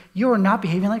anybody, you are not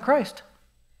behaving like Christ.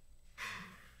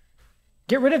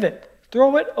 Get rid of it.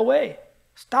 Throw it away.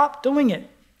 Stop doing it.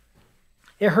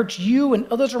 It hurts you and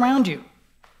others around you.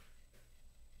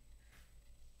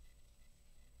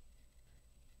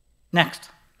 Next,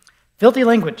 filthy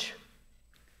language.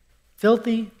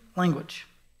 Filthy language.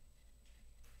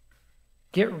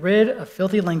 Get rid of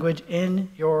filthy language in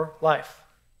your life.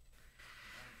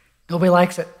 Nobody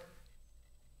likes it.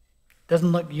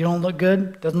 You don't look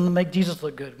good. Doesn't make Jesus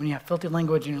look good when you have filthy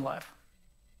language in your life.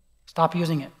 Stop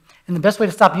using it. And the best way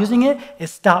to stop using it is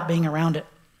stop being around it.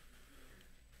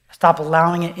 Stop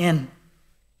allowing it in.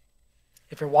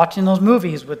 If you're watching those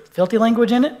movies with filthy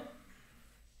language in it,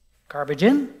 garbage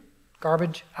in,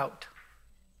 garbage out.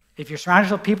 If you're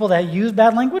surrounded with people that use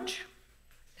bad language,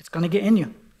 it's going to get in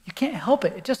you. You can't help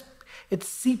it. It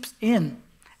seeps in.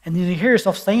 And then you hear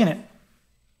yourself saying it.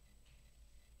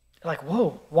 You're like,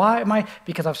 whoa, why am I?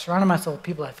 Because I've surrounded myself with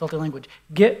people that have filthy language.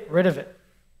 Get rid of it.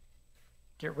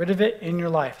 Get rid of it in your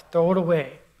life. Throw it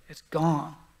away. It's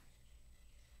gone.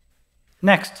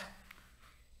 Next,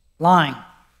 lying.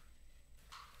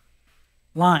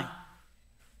 Lying.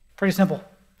 Pretty simple.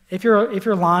 If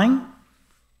you're lying,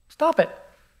 stop it.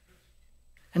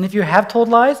 And if you have told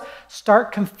lies,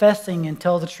 start confessing and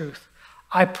tell the truth.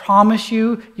 I promise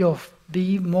you, you'll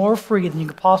be more free than you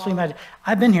could possibly imagine.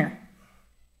 I've been here.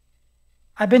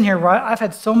 Right? I've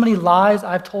had so many lies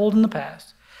I've told in the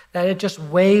past that it just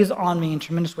weighs on me in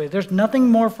tremendous ways. There's nothing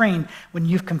more freeing when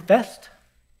you've confessed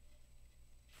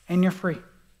and you're free.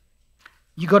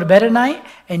 You go to bed at night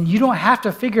and you don't have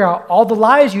to figure out all the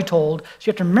lies you told, so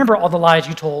you have to remember all the lies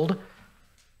you told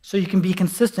so you can be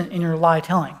consistent in your lie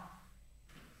telling.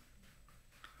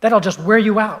 That'll just wear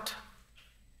you out.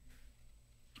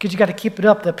 Because you got to keep it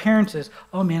up, the appearances.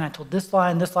 Oh man, I told this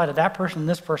lie and this lie to that person and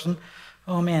this person.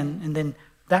 Oh man, and then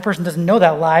that person doesn't know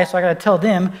that lie, so I got to tell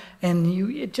them. And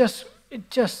it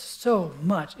just so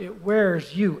much, it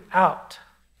wears you out.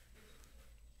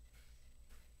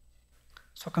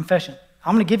 So confession.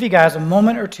 I'm going to give you guys a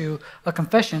moment or two of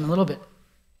confession in a little bit.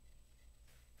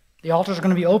 The altars are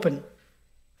going to be open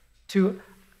to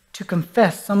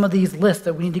confess some of these lists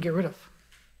that we need to get rid of.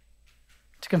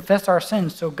 To confess our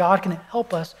sins so God can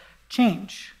help us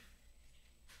change.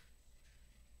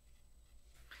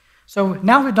 So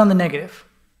now we've done the negative.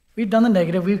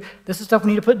 This is stuff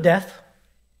we need to put to death,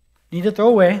 need to throw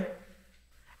away.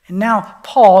 And now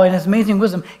Paul, in his amazing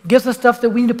wisdom, gives us stuff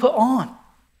that we need to put on.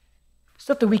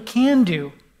 Stuff that we can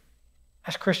do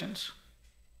as Christians.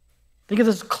 Think of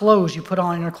this clothes you put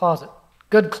on in your closet.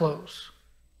 Good clothes.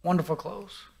 Wonderful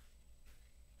clothes.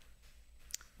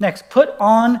 Next, put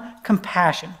on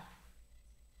compassion.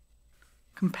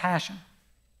 Compassion.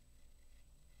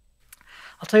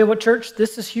 I'll tell you what, church,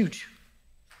 this is huge.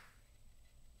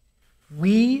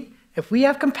 If we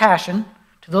have compassion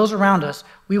to those around us,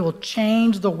 we will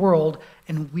change the world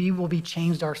and we will be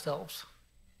changed ourselves.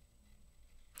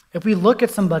 If we look at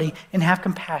somebody and have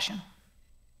compassion,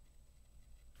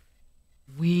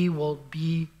 we will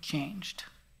be changed.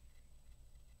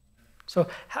 So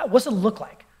what's it look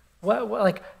like?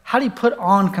 How do you put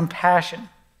on compassion?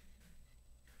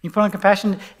 You put on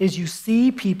compassion is you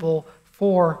see people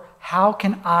for how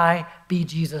can I be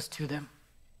Jesus to them?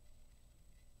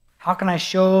 How can I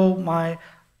show my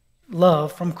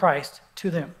love from Christ to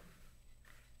them?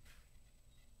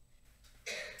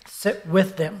 Sit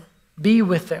with them. Be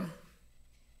with them.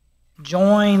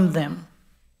 Join them.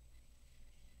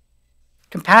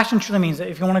 Compassion truly means that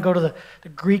if you want to go to the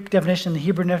Greek definition, the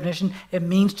Hebrew definition, it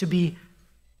means to be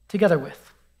together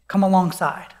with, come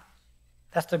alongside.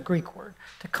 That's the Greek word,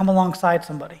 to come alongside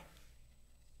somebody.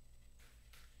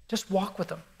 Just walk with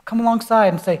them. Come alongside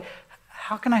and say,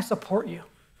 how can I support you?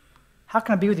 How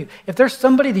can I be with you? If there's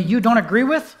somebody that you don't agree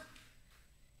with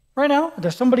right now, if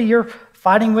there's somebody you're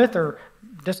fighting with or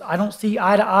just I don't see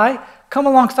eye to eye, come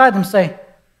alongside them and say,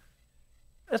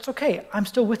 that's okay, I'm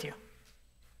still with you.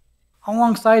 I'm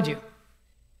alongside you.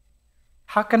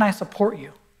 How can I support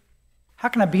you? How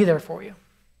can I be there for you?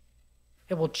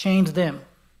 It will change them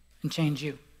and change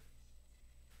you.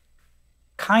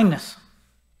 Kindness.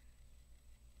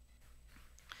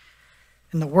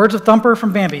 In the words of Thumper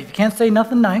from Bambi, if you can't say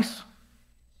nothing nice,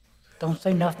 don't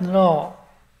say nothing at all.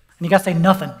 And you got to say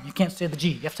nothing. You can't say the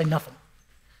G. You have to say nothing.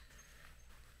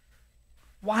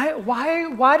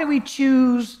 Why do we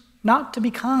choose not to be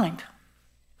kind?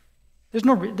 It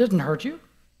doesn't hurt you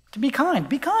to be kind.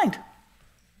 Be kind.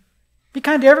 Be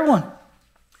kind to everyone.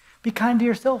 Be kind to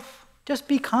yourself. Just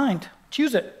be kind.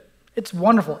 Choose it. It's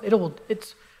wonderful.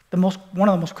 It's one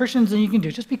of the most Christian things you can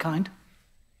do. Just be kind.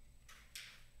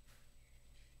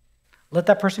 Let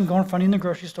that person go in front of you in the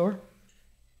grocery store.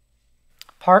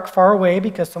 Park far away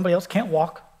because somebody else can't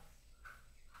walk.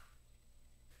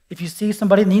 If you see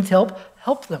somebody that needs help,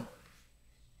 help them.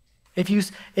 If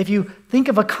you think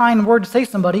of a kind word to say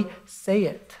to somebody, say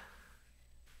it.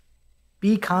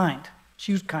 Be kind.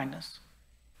 Choose kindness.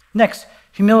 Next,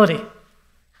 humility.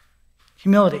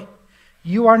 Humility.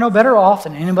 You are no better off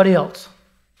than anybody else.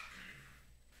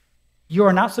 You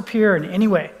are not superior in any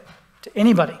way to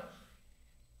anybody.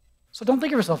 So don't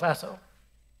think of yourself as so.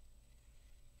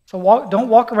 So don't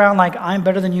walk around like I'm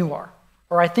better than you are,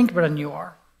 or I think better than you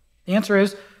are. The answer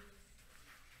is,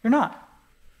 you're not.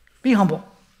 Be humble.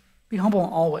 Be humble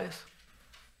always.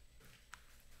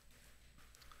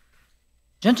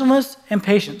 Gentleness and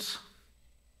patience.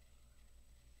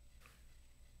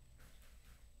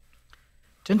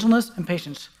 Gentleness and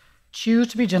patience. Choose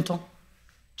to be gentle.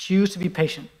 Choose to be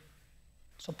patient.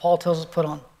 So Paul tells us put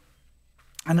on.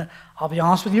 And I'll be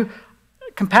honest with you,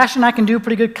 compassion I can do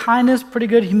pretty good, kindness, pretty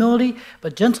good, humility,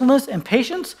 but gentleness and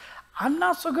patience, I'm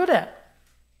not so good at.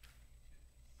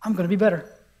 I'm going to be better.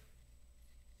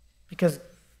 Because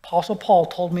Apostle Paul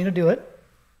told me to do it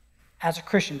as a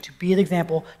Christian, to be the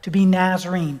example, to be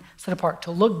Nazarene, set apart,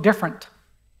 to look different.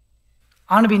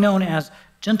 I want to be known as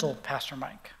gentle Pastor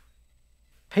Mike,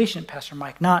 patient Pastor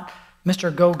Mike, not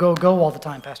Mr. Go, go, go all the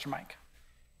time Pastor Mike.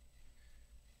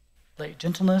 Let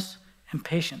gentleness and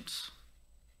patience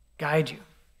guide you.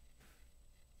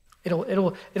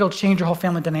 It'll change your whole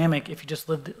family dynamic if you just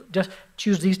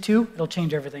choose these two. It'll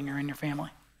change everything in your family.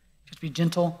 Just be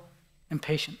gentle and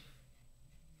patient.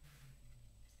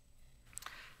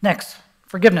 Next,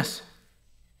 forgiveness.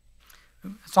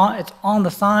 It's on the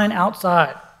sign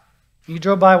outside. You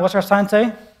drove by, what's our sign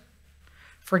say?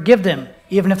 Forgive them,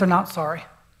 even if they're not sorry.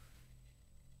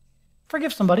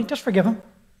 Forgive somebody, just forgive them.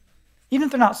 Even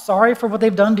if they're not sorry for what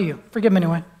they've done to you, forgive them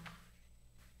anyway.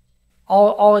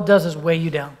 All it does is weigh you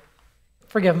down.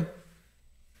 Forgive them.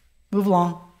 Move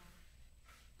along.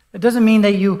 It doesn't mean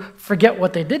that you forget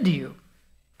what they did to you.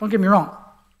 Don't get me wrong.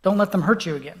 Don't let them hurt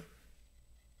you again.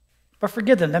 But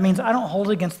forgive them. That means I don't hold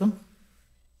it against them.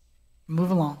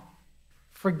 Move along.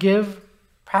 Forgive.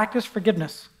 Practice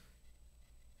forgiveness.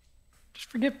 Just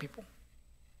forgive people.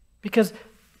 Because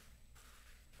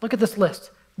look at this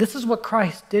list. This is what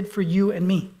Christ did for you and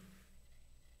me.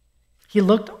 He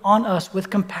looked on us with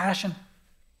compassion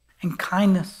and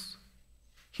kindness,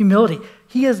 humility.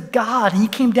 He is God. He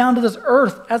came down to this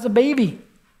earth as a baby,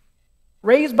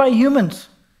 raised by humans,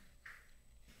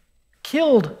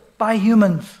 killed by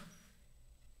humans.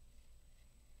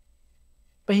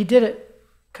 But he did it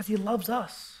because he loves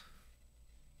us.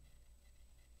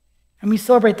 And we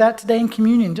celebrate that today in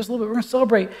communion. Just a little bit. We're going to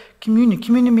celebrate communion.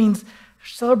 Communion means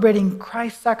celebrating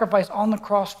Christ's sacrifice on the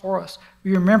cross for us.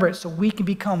 We remember it so we can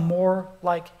become more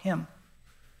like him.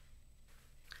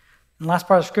 And the last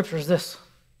part of the scripture is this.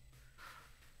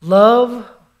 Love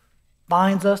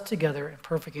binds us together in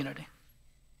perfect unity.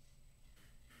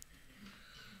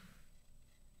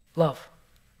 Love.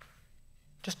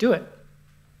 Just do it.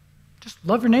 Just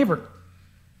love your neighbor.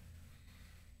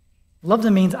 Love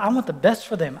them means I want the best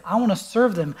for them. I want to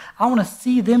serve them. I want to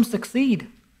see them succeed.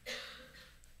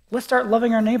 Let's start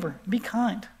loving our neighbor. Be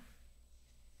kind.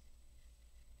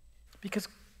 Because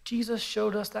Jesus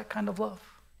showed us that kind of love.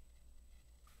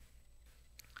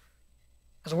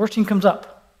 As the worship team comes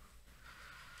up,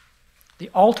 the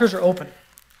altars are open.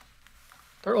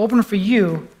 They're open for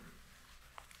you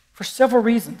for several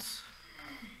reasons.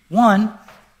 One,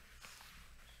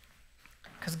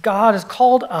 because God has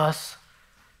called us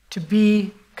to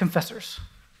be confessors.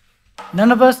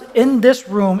 None of us in this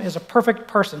room is a perfect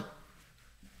person.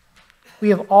 We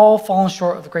have all fallen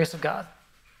short of the grace of God.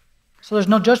 So there's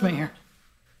no judgment here.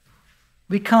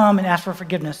 We come and ask for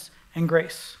forgiveness and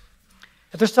grace.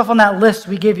 If there's stuff on that list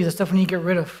we gave you, the stuff we need to get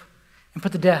rid of and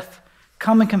put to death,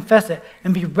 come and confess it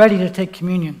and be ready to take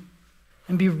communion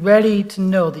and be ready to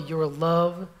know that you are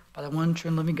loved by the one true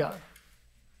and living God.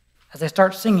 As I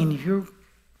start singing, if you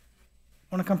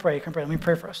want to come pray. Let me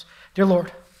pray for us. Dear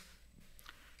Lord,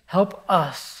 help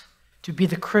us to be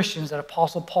the Christians that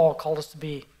Apostle Paul called us to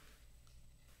be.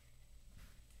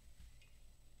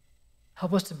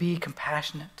 Help us to be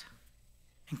compassionate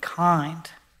and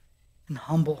kind and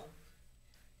humble,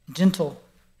 gentle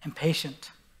and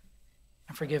patient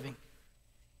and forgiving.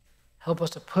 Help us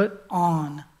to put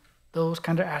on those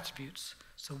kind of attributes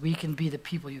so we can be the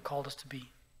people you called us to be.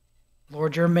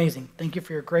 Lord, you're amazing. Thank you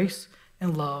for your grace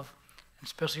and love, and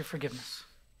especially your forgiveness.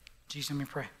 In Jesus' name we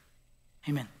pray.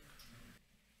 Amen.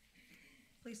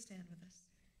 Please stand with us.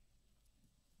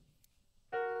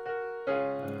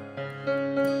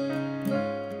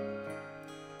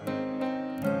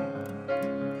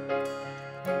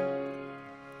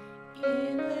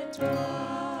 In the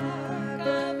dark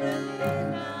of the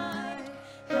midnight,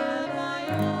 have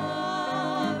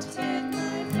I lifted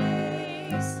my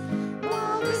face,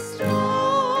 while the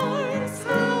storms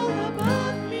howl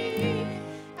above me,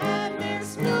 and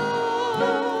there's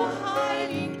no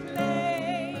hiding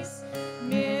place.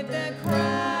 Mid the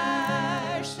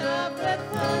crash of the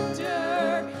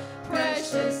thunder,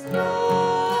 precious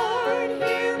Lord,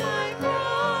 hear my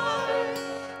cry.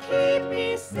 Keep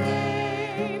me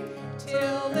safe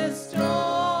till the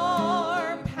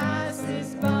storm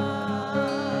passes by.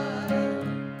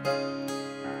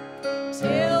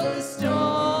 Till the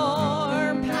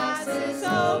storm passes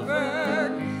over,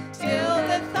 till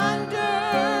the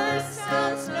thunder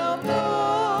sounds no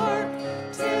more,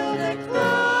 till the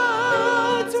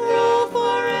clouds roll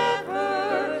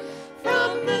forever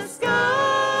from the sky.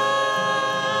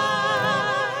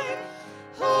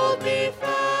 Hold me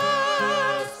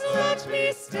fast, let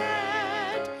me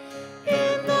stand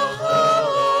in the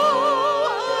hollow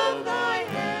of thy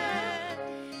hand.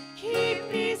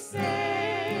 Keep me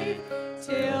safe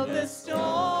till the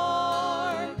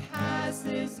storm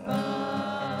passes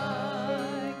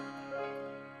by.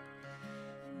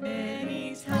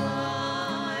 Many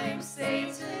times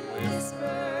Satan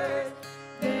whispered,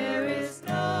 there is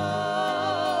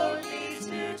no need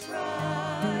to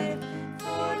try,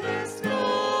 for there's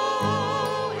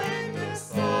no end of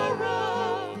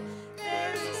sorrow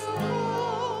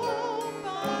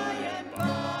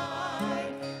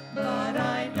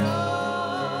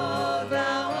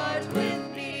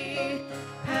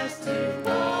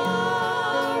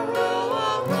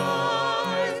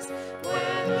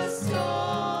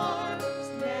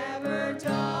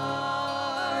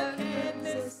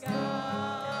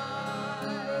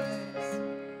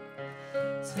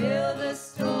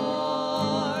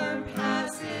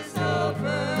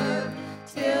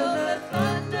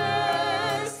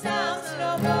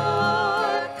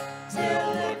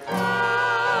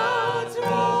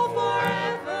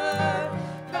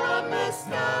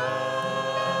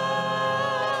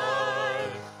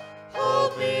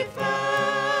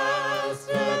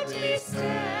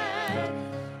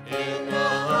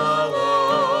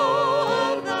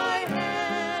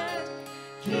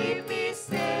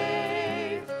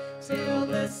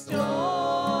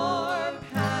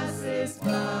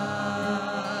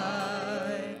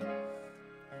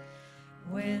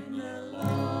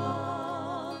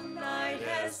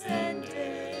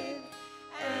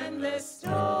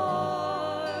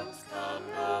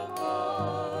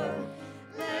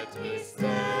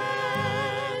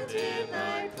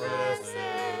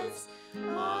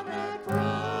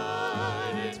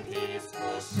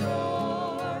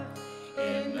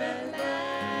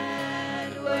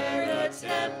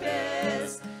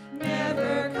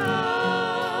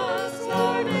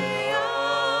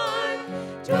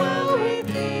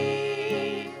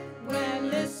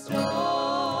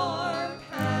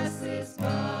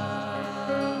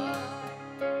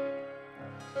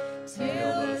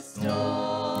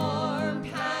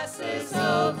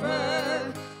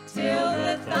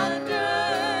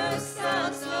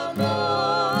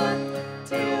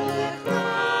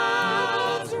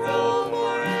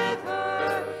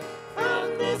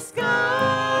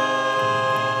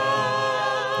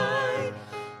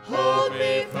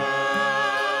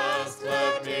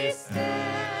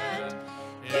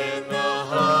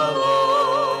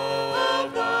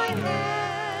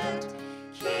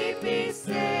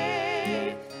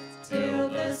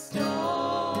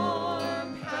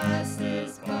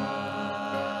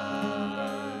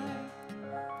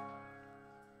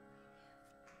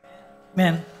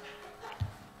Men.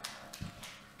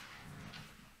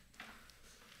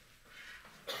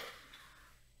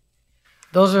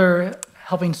 Those are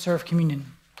helping serve communion,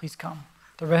 please come.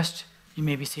 The rest, you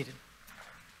may be seated.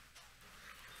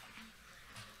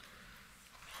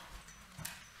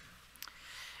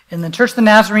 In the Church of the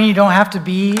Nazarene, you don't have to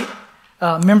be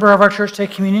a member of our church to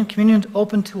take communion. Communion is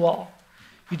open to all.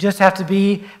 You just have to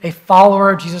be a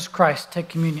follower of Jesus Christ to take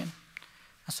communion.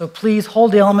 So please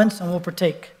hold the elements and we'll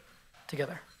partake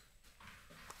together.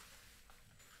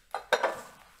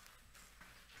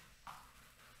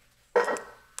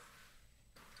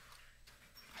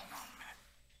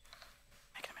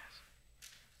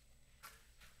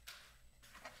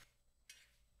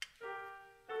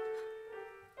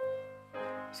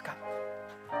 Scott.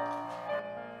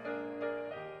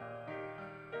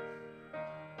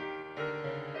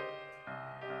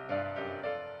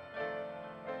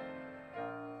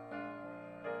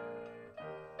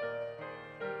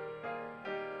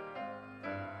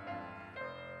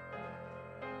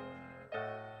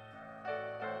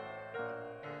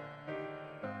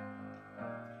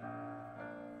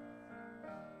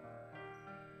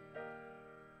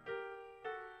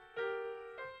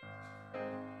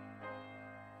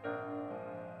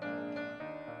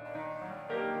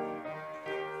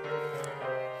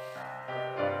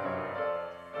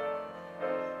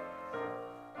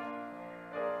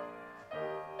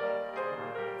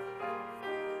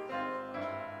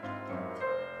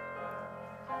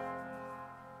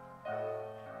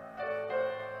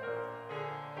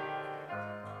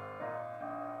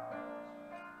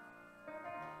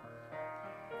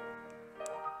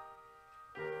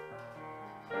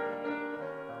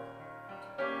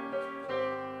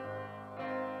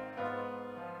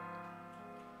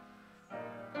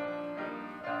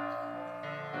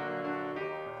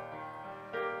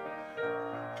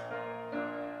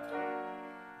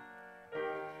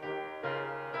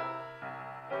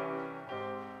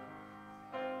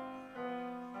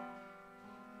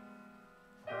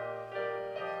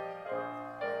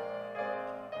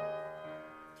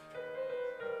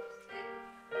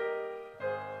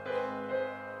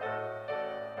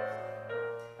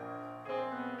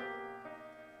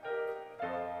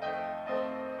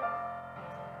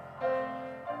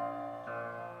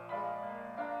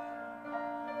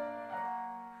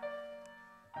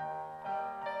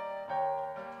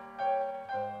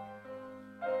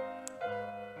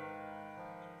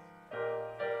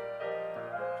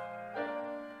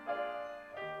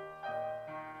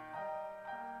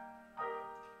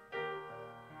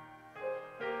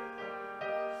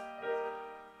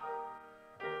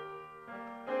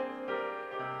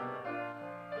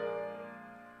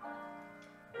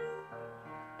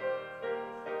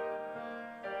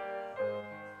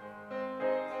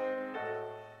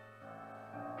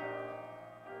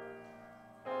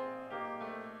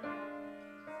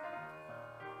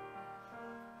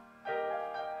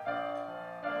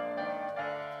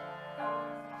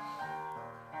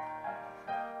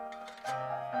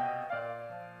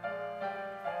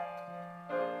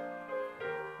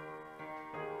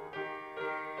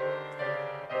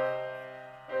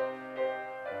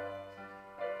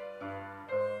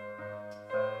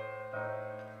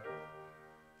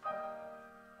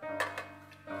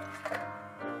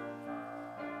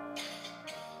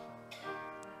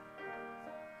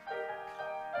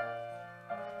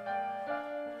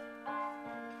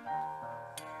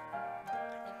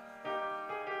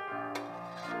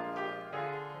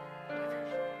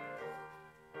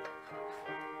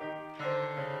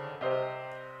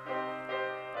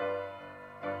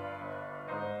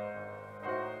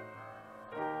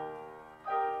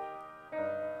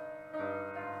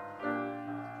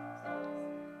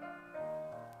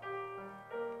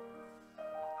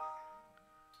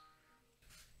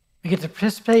 We get to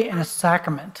participate in a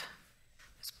sacrament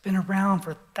that's been around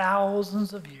for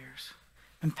thousands of years,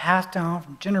 been passed down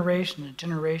from generation to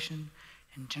generation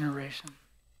and generation.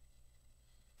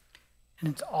 And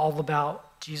it's all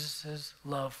about Jesus'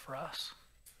 love for us.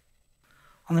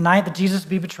 On the night that Jesus would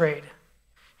be betrayed,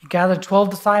 he gathered 12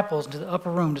 disciples into the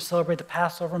upper room to celebrate the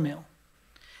Passover meal.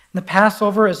 And the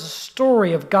Passover is a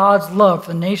story of God's love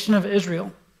for the nation of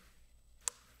Israel.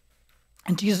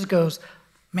 And Jesus goes,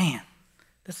 man,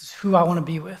 this is who I want to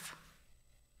be with.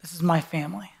 This is my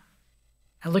family.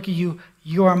 I look at you,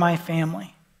 you are my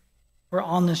family. We're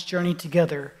on this journey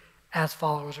together as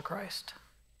followers of Christ.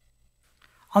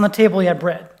 On the table, he had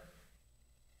bread.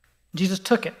 Jesus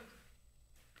took it.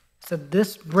 He said,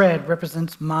 this bread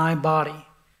represents my body,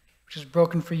 which is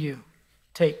broken for you.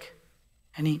 Take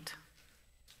and eat.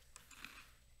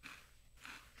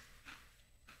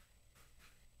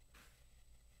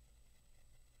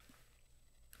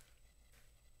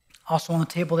 Also on the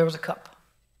table there was a cup.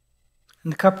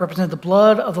 And the cup represented the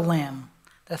blood of the Lamb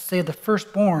that saved the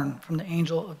firstborn from the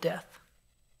angel of death.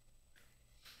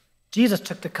 Jesus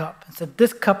took the cup and said,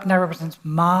 "This cup now represents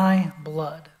my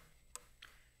blood,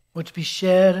 which be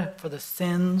shed for the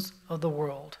sins of the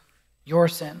world, your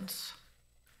sins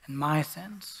and my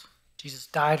sins. Jesus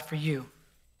died for you.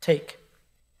 Take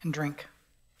and drink."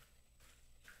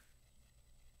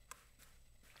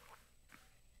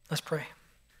 Let's pray.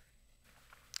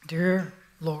 Dear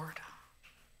Lord,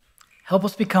 help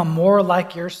us become more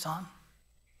like your Son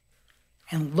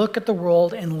and look at the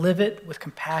world and live it with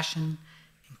compassion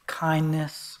and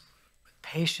kindness, with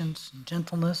patience and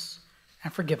gentleness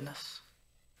and forgiveness.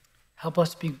 Help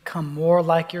us become more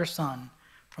like your Son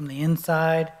from the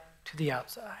inside to the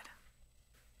outside.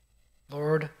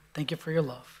 Lord, thank you for your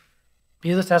love.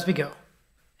 Be with us as we go.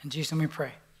 In Jesus' name we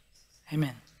pray.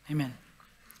 Amen. Amen.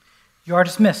 You are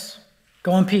dismissed.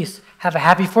 Go in peace. Have a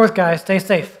happy 4th, guys. Stay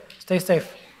safe. Stay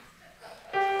safe.